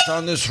night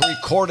on this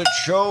recorded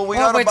show. We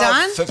got we're about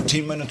done?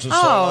 15 minutes or so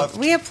Oh, left.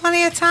 we have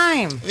plenty of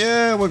time.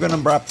 Yeah, we're going to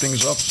wrap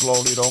things up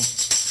slowly, though.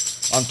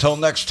 Until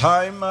next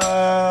time,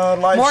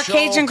 live More show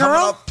Cajun coming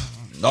Girl? up.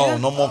 No,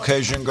 no more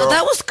Cajun Girl. Well,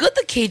 that was good,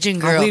 the Cajun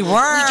girl. We were.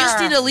 We just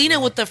need Alina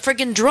with the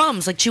friggin'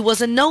 drums, like she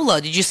was in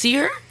NOLA. Did you see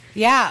her?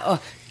 Yeah.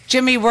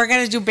 Jimmy, we're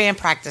going to do band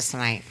practice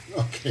tonight.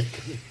 Okay.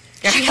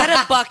 She had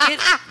a bucket.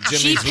 She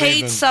Jimmy's paid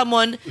leaving.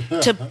 someone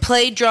to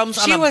play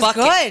drums She on a was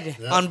bucket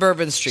good. on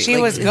Bourbon Street. She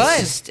was it's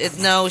good. just-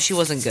 no, she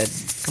wasn't good.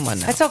 Come on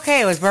now. That's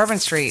okay. It was Bourbon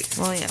Street.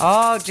 Well, yeah.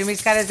 Oh,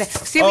 Jimmy's got his.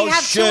 See, we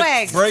have shit. 2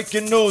 eggs.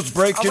 Breaking news,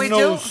 breaking Oh, we do?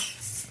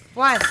 news.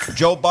 What?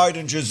 Joe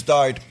Biden just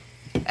died.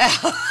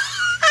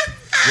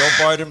 Joe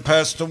Biden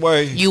passed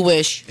away. You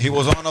wish. He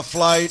was on a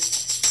flight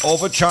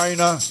over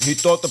China. He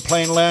thought the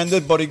plane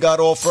landed, but he got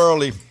off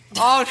early.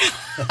 Oh,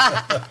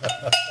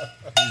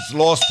 He's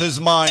lost his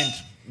mind.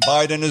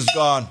 Biden is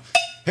gone.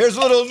 Here's a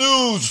little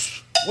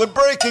news with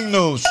breaking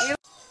news.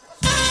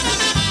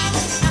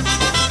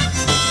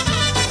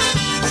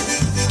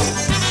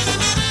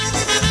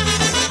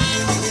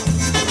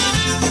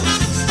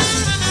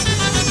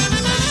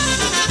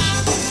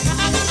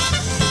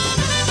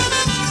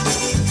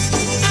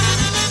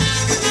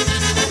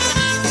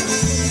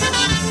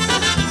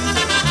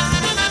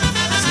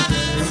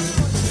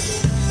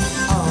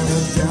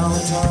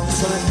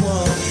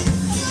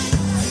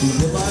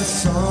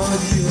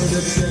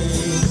 the day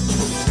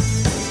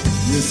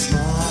you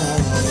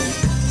smile,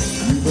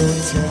 you've been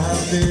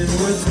tapping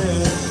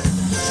within.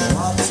 So I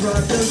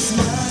tried to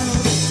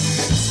smile.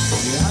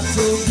 Yeah, I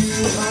told you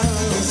I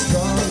was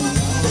gone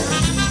now,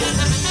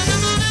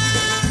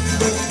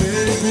 but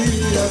baby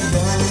I'm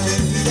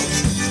mine.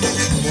 I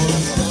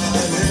wanna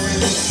die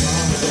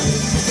inside.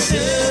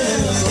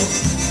 Still,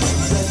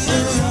 that's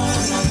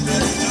around on the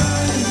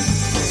line.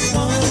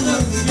 Wanna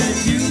get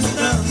used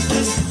to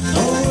this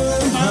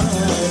whole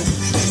mind.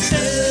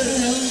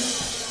 Still,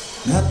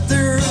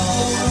 after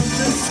all of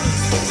this,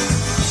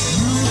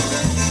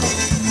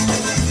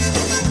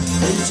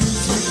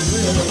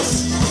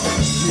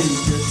 you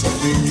get to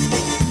me.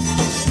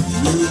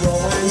 You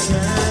always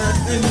have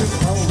and you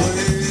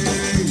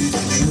always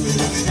will.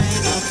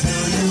 And I'll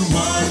tell you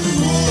one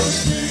more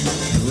thing.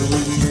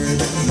 Really near in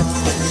my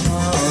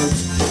heart.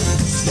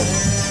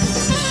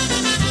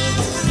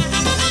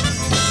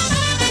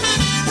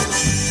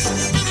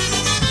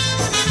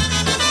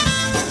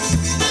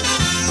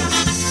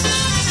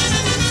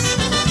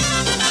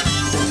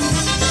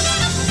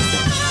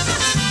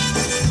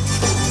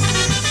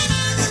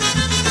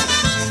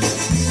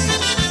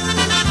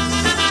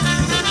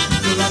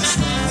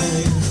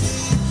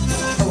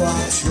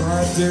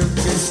 Tried to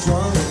be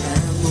strong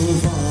and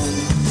move on.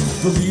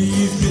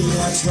 Believe me,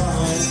 I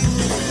tried.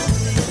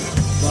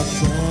 But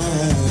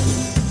then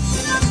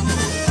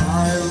I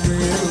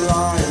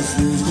realized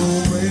there's no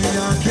way I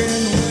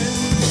can win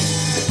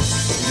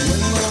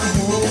when my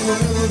whole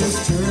world is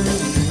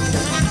turning.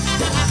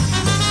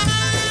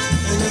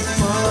 And if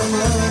I'm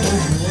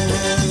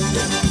ahead,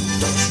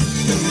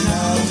 and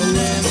I'm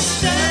left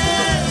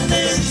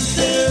standing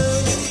still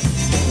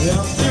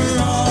after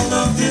all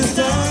of this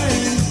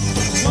time.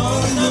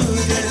 Wanna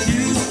get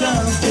used to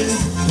this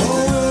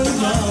whole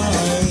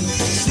life.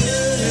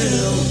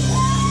 Still,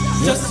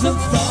 just the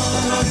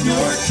thought of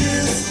your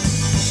kiss.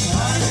 I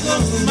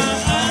close my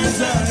eyes,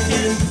 I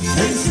can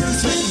taste your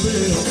sweet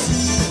lips.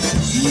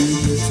 You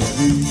get to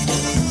be,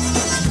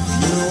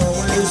 you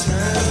always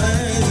have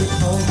and you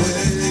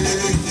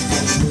always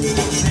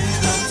will.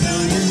 And I'll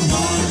tell you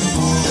one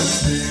more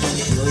thing,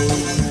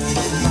 broken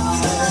my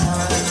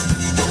heart.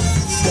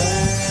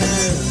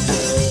 Stand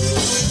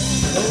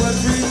still,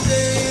 every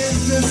day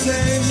the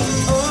same,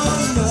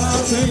 oh,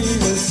 nothing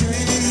has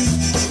changed.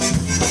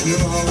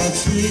 You're all I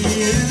see in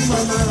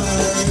my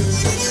mind.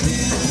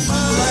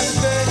 Like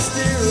back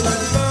still,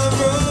 like love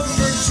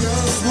for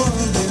just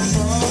one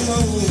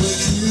tomorrow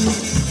with you,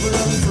 but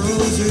I'm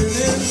frozen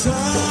in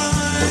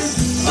time.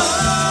 Oh,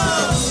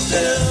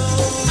 still.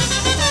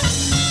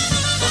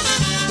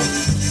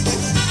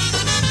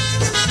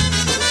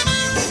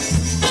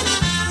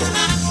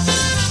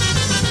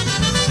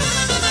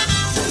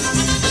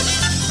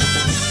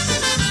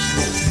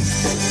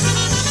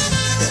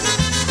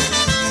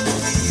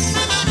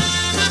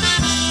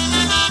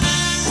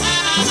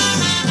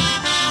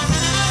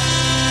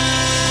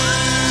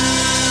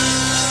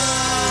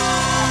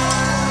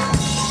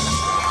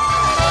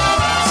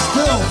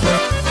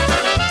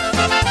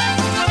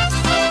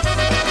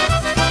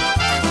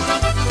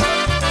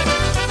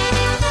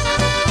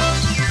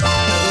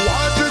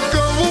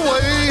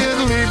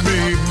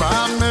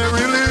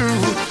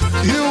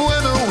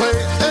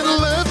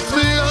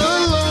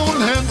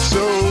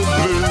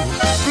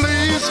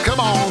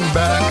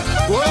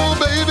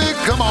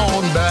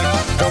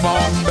 Come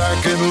on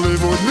back and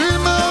live with me,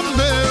 my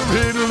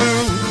Mary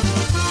Lou.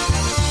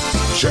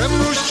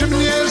 Czemuś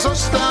mnie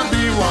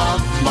zostawiła,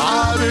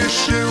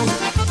 Marysiu,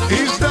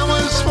 i zdała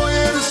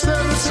swoje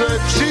serce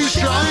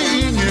dzisiaj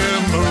nie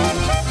mów.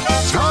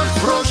 Tak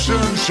proszę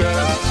cię,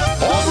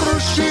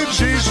 obróć się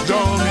dziś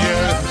do mnie,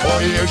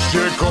 bo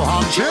jeszcze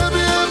kocham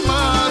ciebie,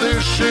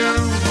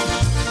 Marysiu.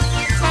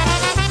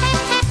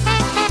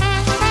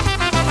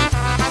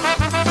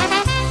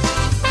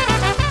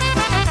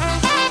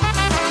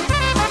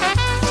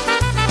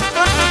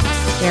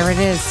 Here it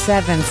is,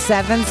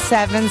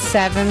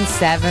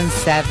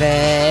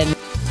 7777777.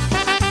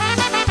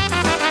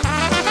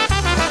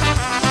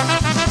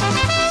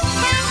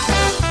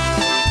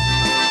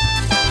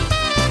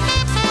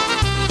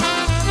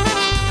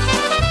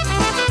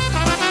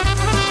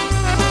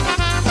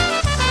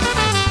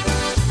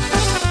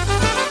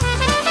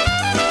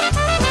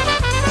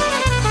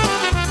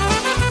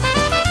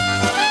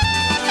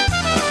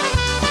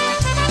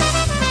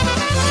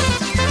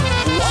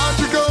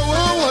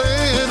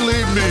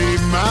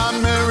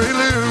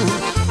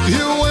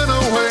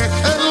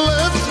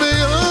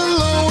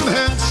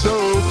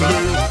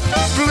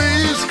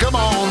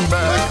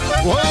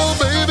 Well,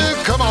 baby,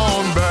 come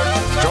on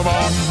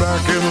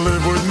back and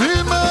live with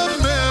me, my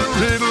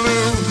Mary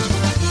Lou.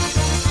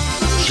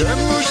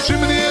 Czemuś ty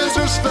mnie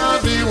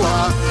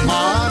zostawiła,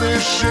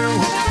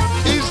 Marysiu,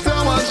 i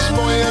zdała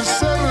swoje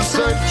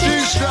serce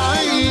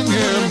dzisiaj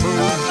nie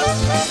mów.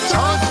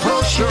 Tak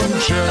proszę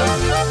cię,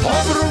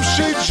 obróć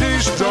się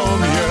dziś do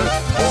mnie,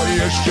 bo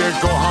jeszcze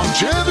kocham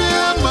ciebie,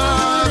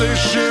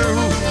 Marysiu.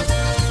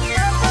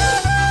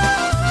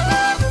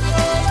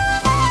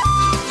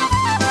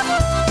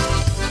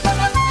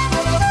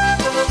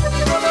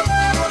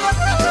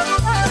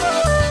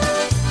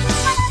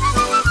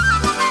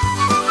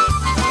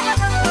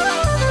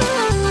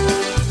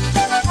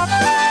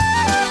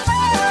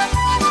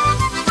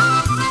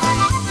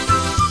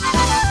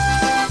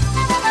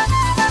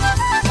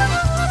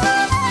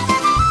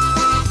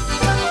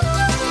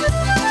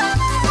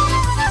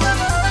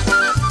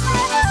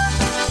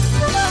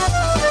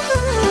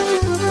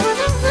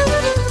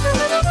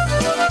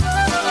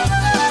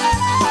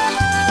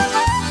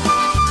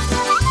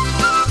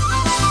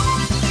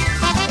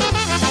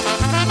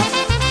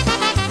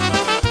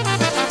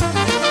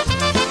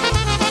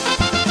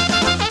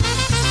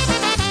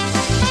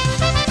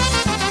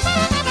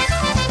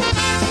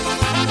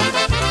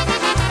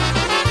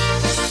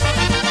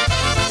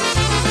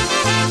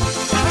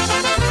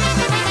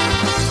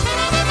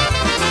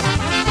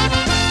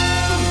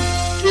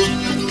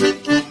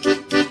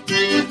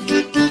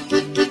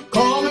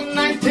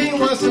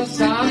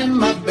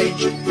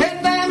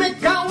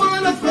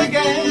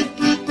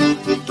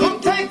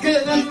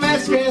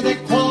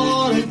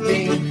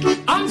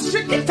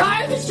 sick and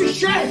tired of this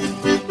shit.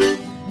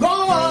 Go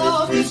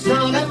on, you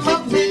son of a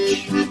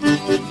bitch.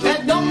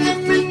 And don't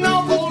give me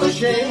no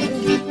bullshit.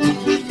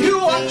 You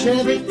watch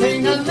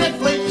everything on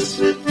Netflix.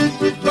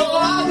 Go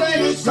on,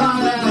 you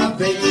son of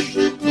a bitch.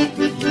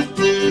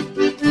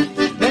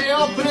 They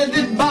opened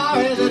the bar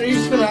at the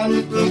restaurant.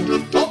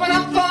 Open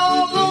up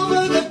all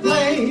over the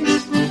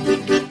place.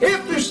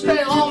 If you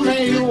stay home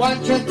and you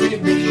watch a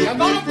TV, I'm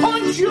gonna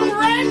punch you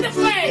right in the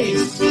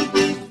face.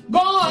 Go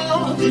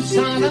on, you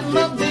son of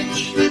a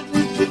bitch.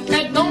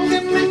 And don't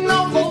give me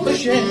no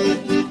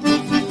bullshit.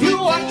 You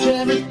watch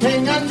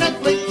everything on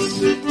Netflix.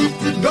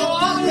 Go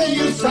on,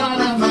 you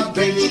son of a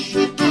bitch.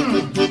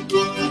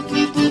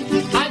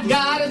 I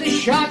got the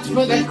shots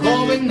for the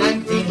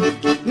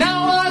COVID-19.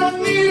 Now I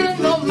don't need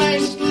no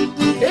mask.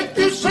 If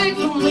you say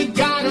to me,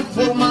 gotta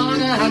put 'em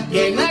on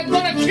again, I'm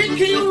gonna kick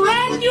you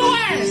right in your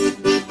ass.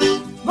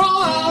 Go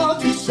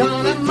on, you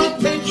son of a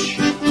bitch.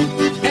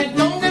 And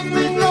don't give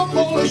me no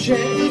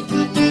bullshit.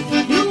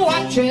 You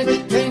watch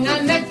everything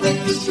on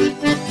Netflix.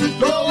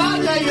 Go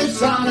out there, you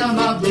son of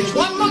a bitch.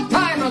 One more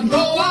time,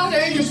 go out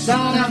there, you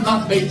son of a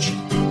bitch.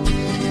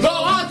 Go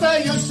out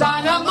there, you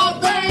son of a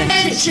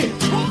bitch.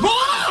 Go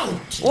out!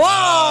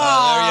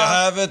 Whoa! There you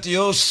have it,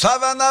 you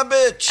Savannah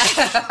bitch.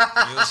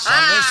 You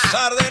son this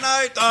Saturday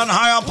night on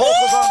High on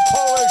Polkas on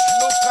Polish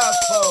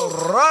Newcastle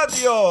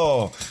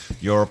Radio.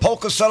 Your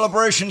polka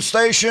celebration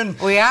station.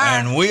 We are.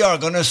 And we are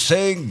going to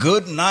say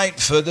good night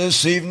for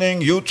this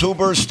evening.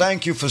 YouTubers,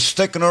 thank you for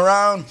sticking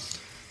around.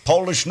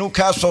 Polish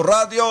Newcastle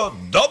Radio.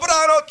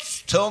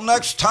 Dobranoc. Till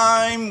next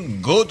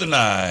time, good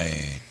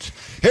night.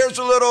 Here's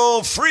a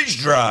little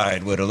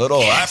freeze-dried with a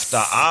little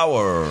after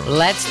hour.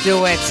 Let's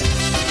do it.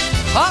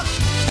 Huh?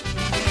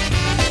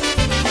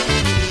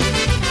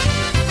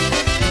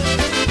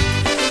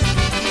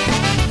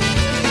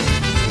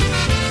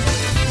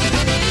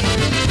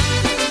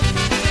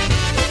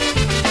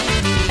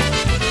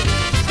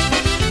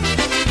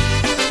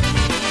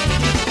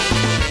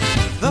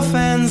 The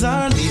fans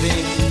are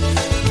leaving,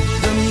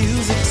 the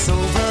music's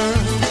over,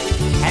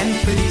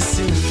 and pretty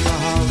soon the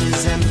hall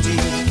is empty.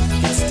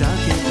 It's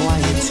dark and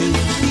quiet too.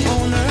 The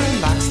owner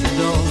locks the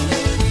door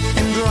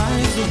and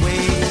drives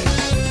away.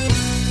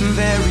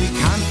 Very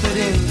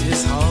confident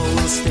his hall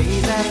will stay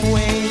that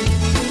way.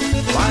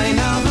 Why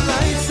now the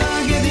lights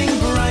are getting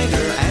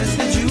brighter as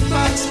the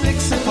jukebox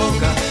picks a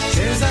polka.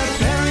 Chairs are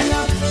pairing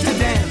up to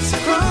dance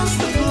across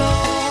the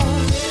floor.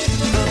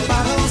 The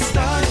bottles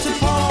start to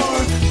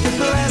pour, the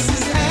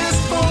glasses ask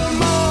for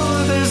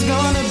more. There's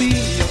gonna be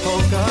a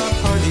polka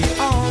party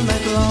all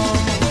night long.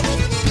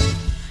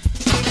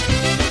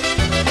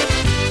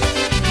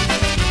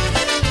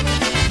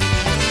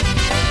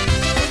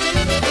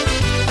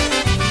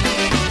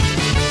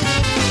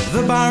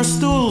 The bar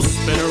stools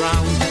spin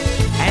around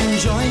and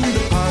join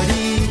the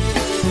party.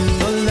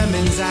 The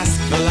lemons ask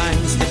the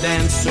limes to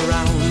dance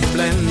around the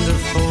blender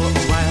for a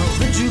while.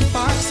 The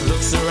jukebox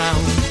looks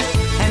around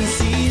and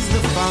sees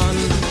the fun.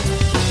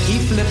 He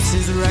flips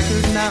his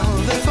record now,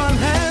 the fun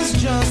has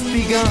just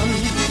begun.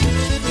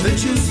 The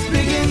juice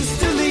begins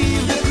to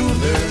leave the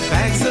cooler,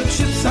 bags of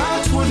chips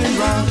are twirling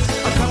round.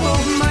 A couple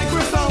of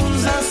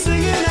microphones are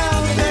singing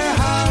out their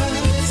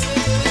hearts.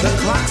 The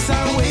clocks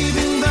are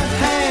waving the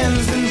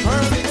hands in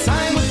perfect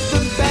time with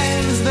the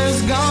bands.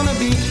 There's gonna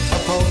be a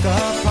polka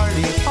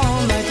party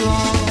all night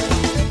long.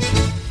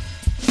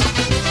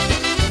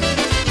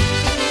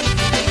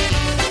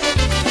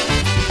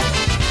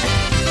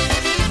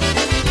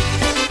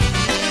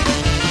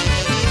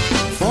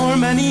 For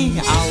many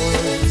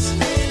hours,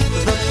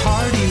 the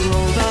party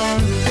rolled on.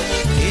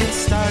 It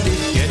started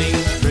getting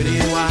pretty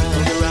wild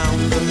around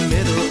the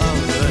middle of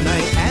the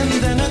night, and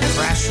then a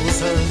crash was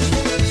heard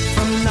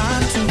from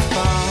not too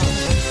far.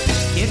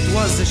 It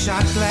was a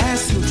shot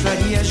glass who tried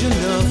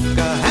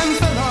Yezhenovka and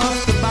fell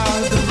off the bar.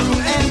 The brew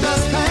and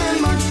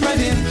dustpan marched right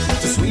in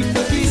to sweep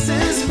the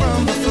pieces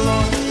from the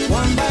floor.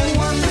 One by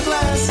one, the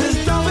glasses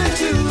dove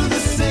into the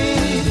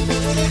sink.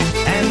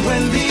 And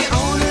when the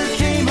owner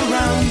came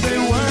around,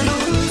 there were no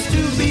clues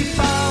to be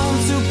found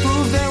to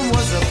prove there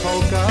was a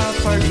polka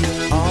party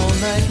all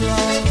night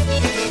long.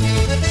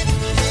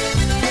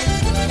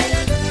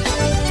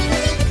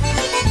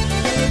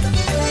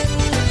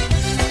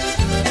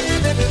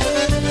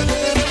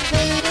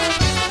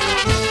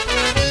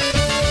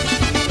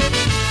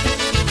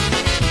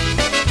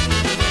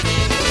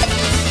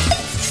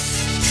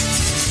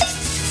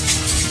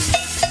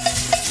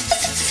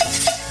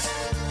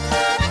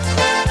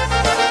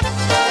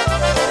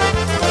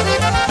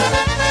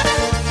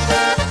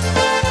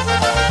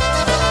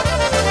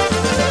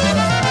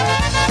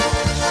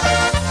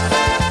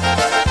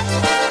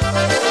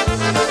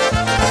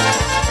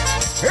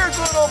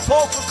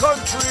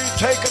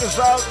 Taking us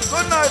out.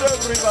 Good night,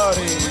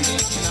 everybody.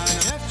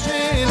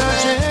 Dziewczyna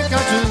czeka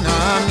tu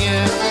na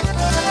mnie.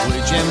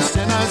 Pójdziemy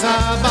se na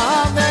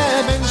zabawę,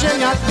 będzie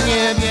jak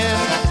nie wiem.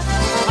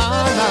 A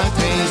na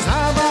tej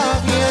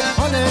zabawie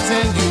polecę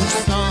już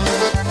stąd.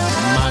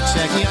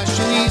 Maciek,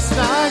 Jasiu i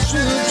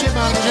Stasiu cię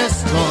bardzo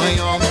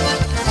stoją.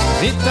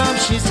 Witam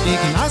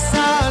wszystkich na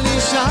sali,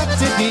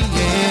 szaty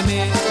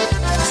bijemy.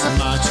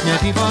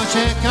 Jeszcze piwo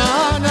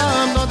czeka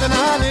nam do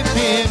dna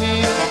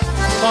wypili.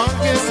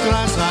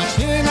 Orkiestra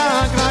zaczyna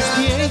grać,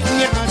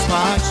 pięknie grać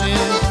macie.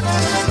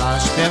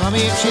 Zaśpiewamy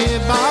przy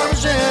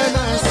barze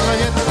na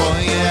stronie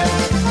twoje.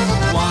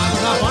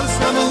 Ładna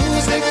polska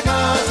muzyka,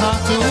 ta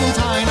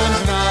tutaj nam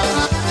gra.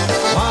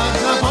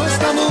 Ładna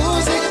polska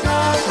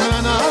muzyka,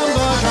 która nam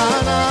do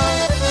rana.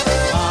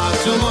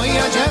 A tu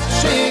moja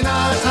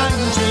dziewczyna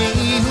tańczy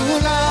i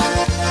hula.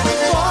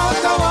 Bo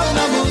to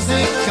ładna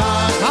muzyka,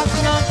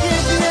 tak na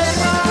pięknie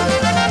gra.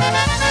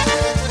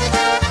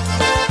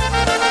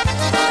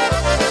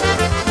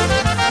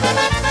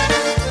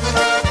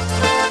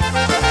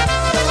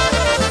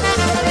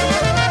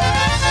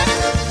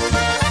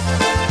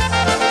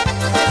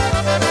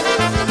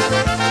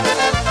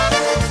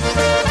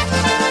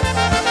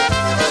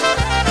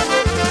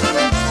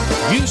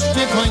 Już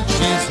się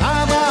kończy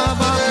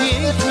zabawa,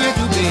 pięknie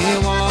tu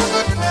było.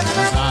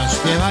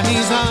 Zaśpiewali,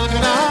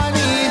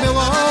 zagrali,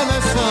 było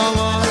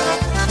wesoło.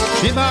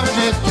 Przy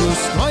barze tu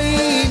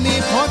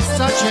stoimy pod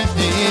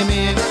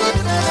zaczepnymi.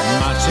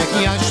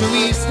 Maciek, Jasiu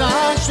i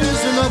Stasiu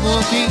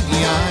znowu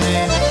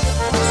pijany.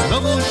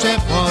 Znowu się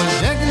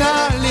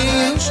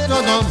pożegnali, już do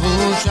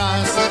domu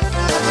czas.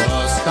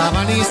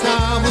 Rozstawali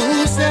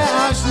stawusy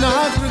aż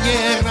na drugi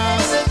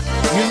raz.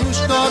 Już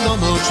do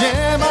domu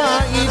trzeba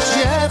i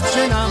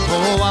dziewczyna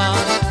woła.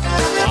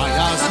 A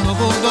ja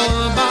znowu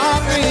do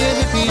bary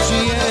wypić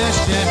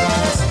jeszcze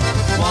raz.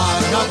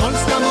 Ładna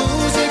polska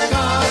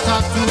muzyka,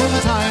 tak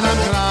tutaj nam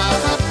gra.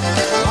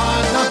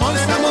 Ładna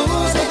polska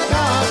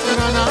muzyka,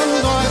 która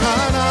nam do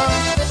rana.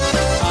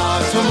 A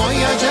tu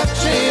moja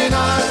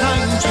dziewczyna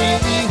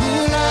tańczy i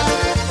hula.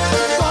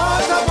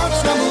 Ładna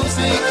polska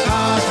muzyka,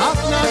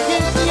 tak na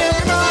pięknie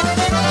gra.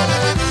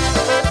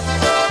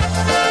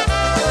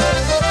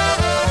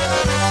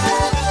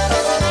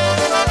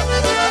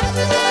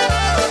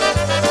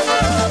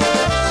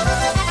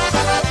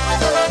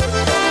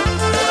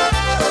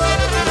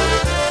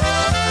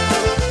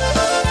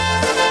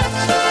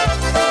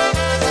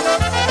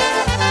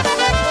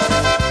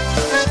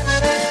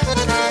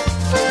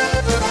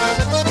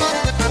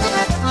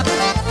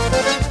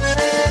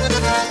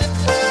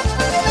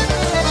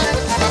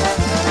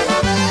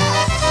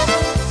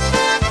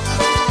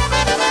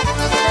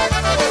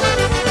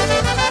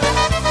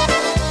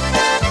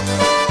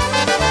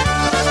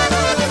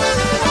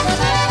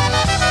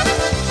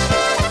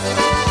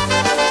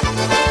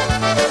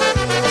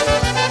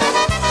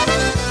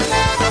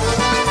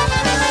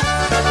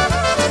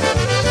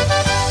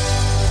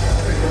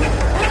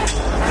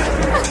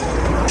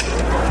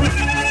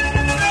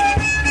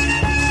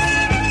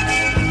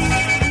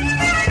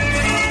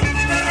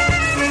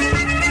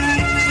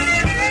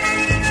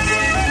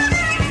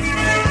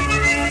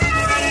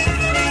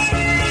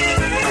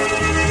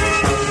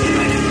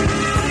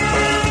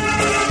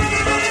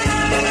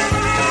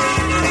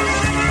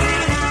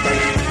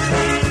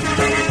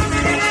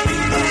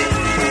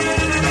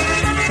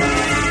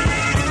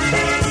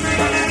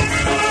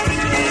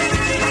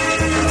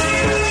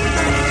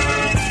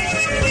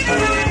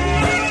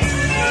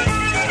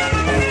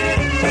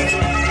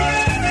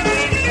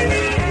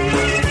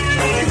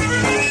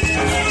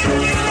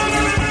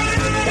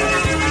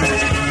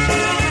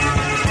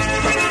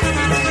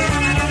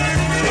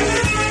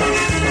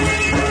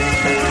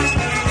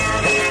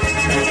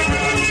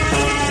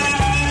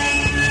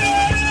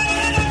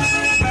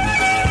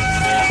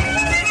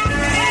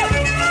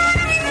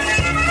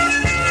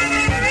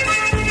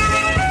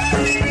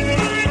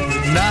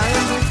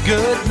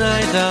 Good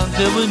night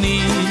until we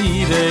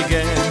meet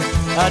again.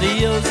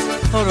 Adios,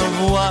 au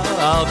revoir,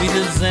 I'll be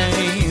the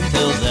same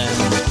till then.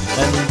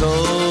 And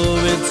though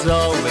it's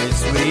always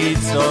sweet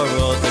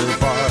sorrow to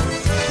part,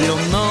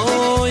 you'll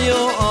know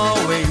you'll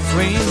always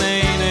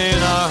remain in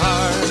our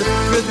heart.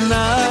 Good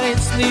night,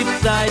 sleep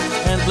tight,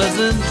 and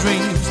pleasant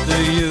dreams to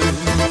you.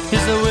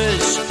 Here's a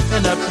wish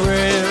and a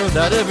prayer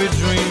that every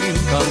dream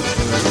comes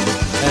true.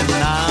 And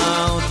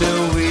now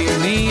till we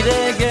meet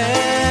again.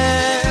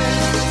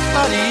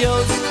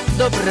 Adios,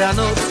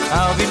 dobranoc,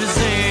 I'll be the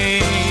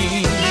same.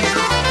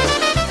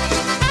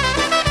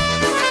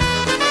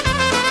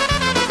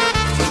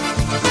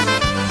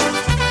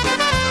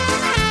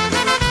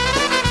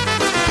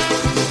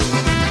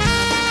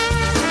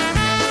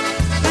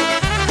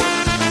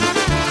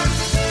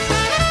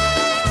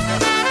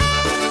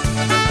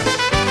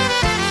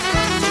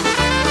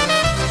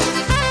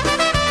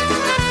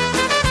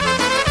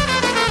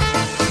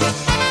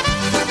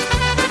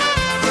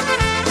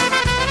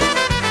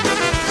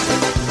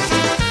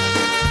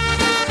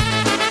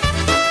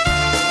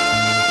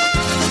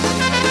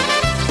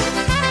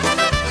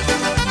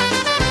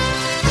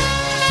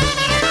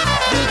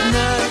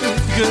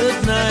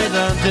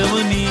 Till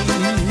we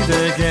meet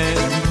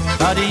again.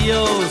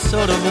 Adios,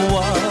 au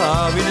revoir,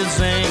 I'll be the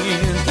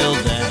same till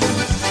then.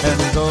 And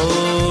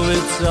though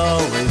it's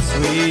always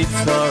sweet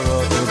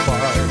sorrow to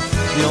part,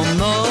 you'll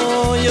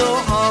know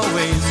you'll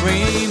always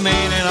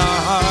remain in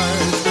our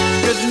hearts.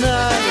 Good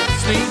night,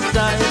 sleep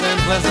tight, and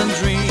pleasant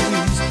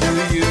dreams to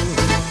you.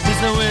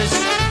 It's a wish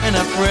and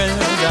a prayer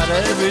that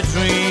every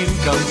dream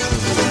comes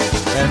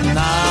true. And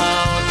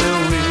now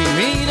till we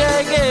meet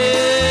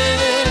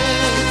again,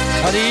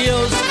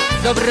 adios,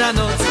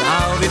 dobranoc,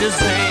 I'll be the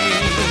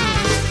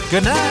same.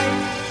 Good night.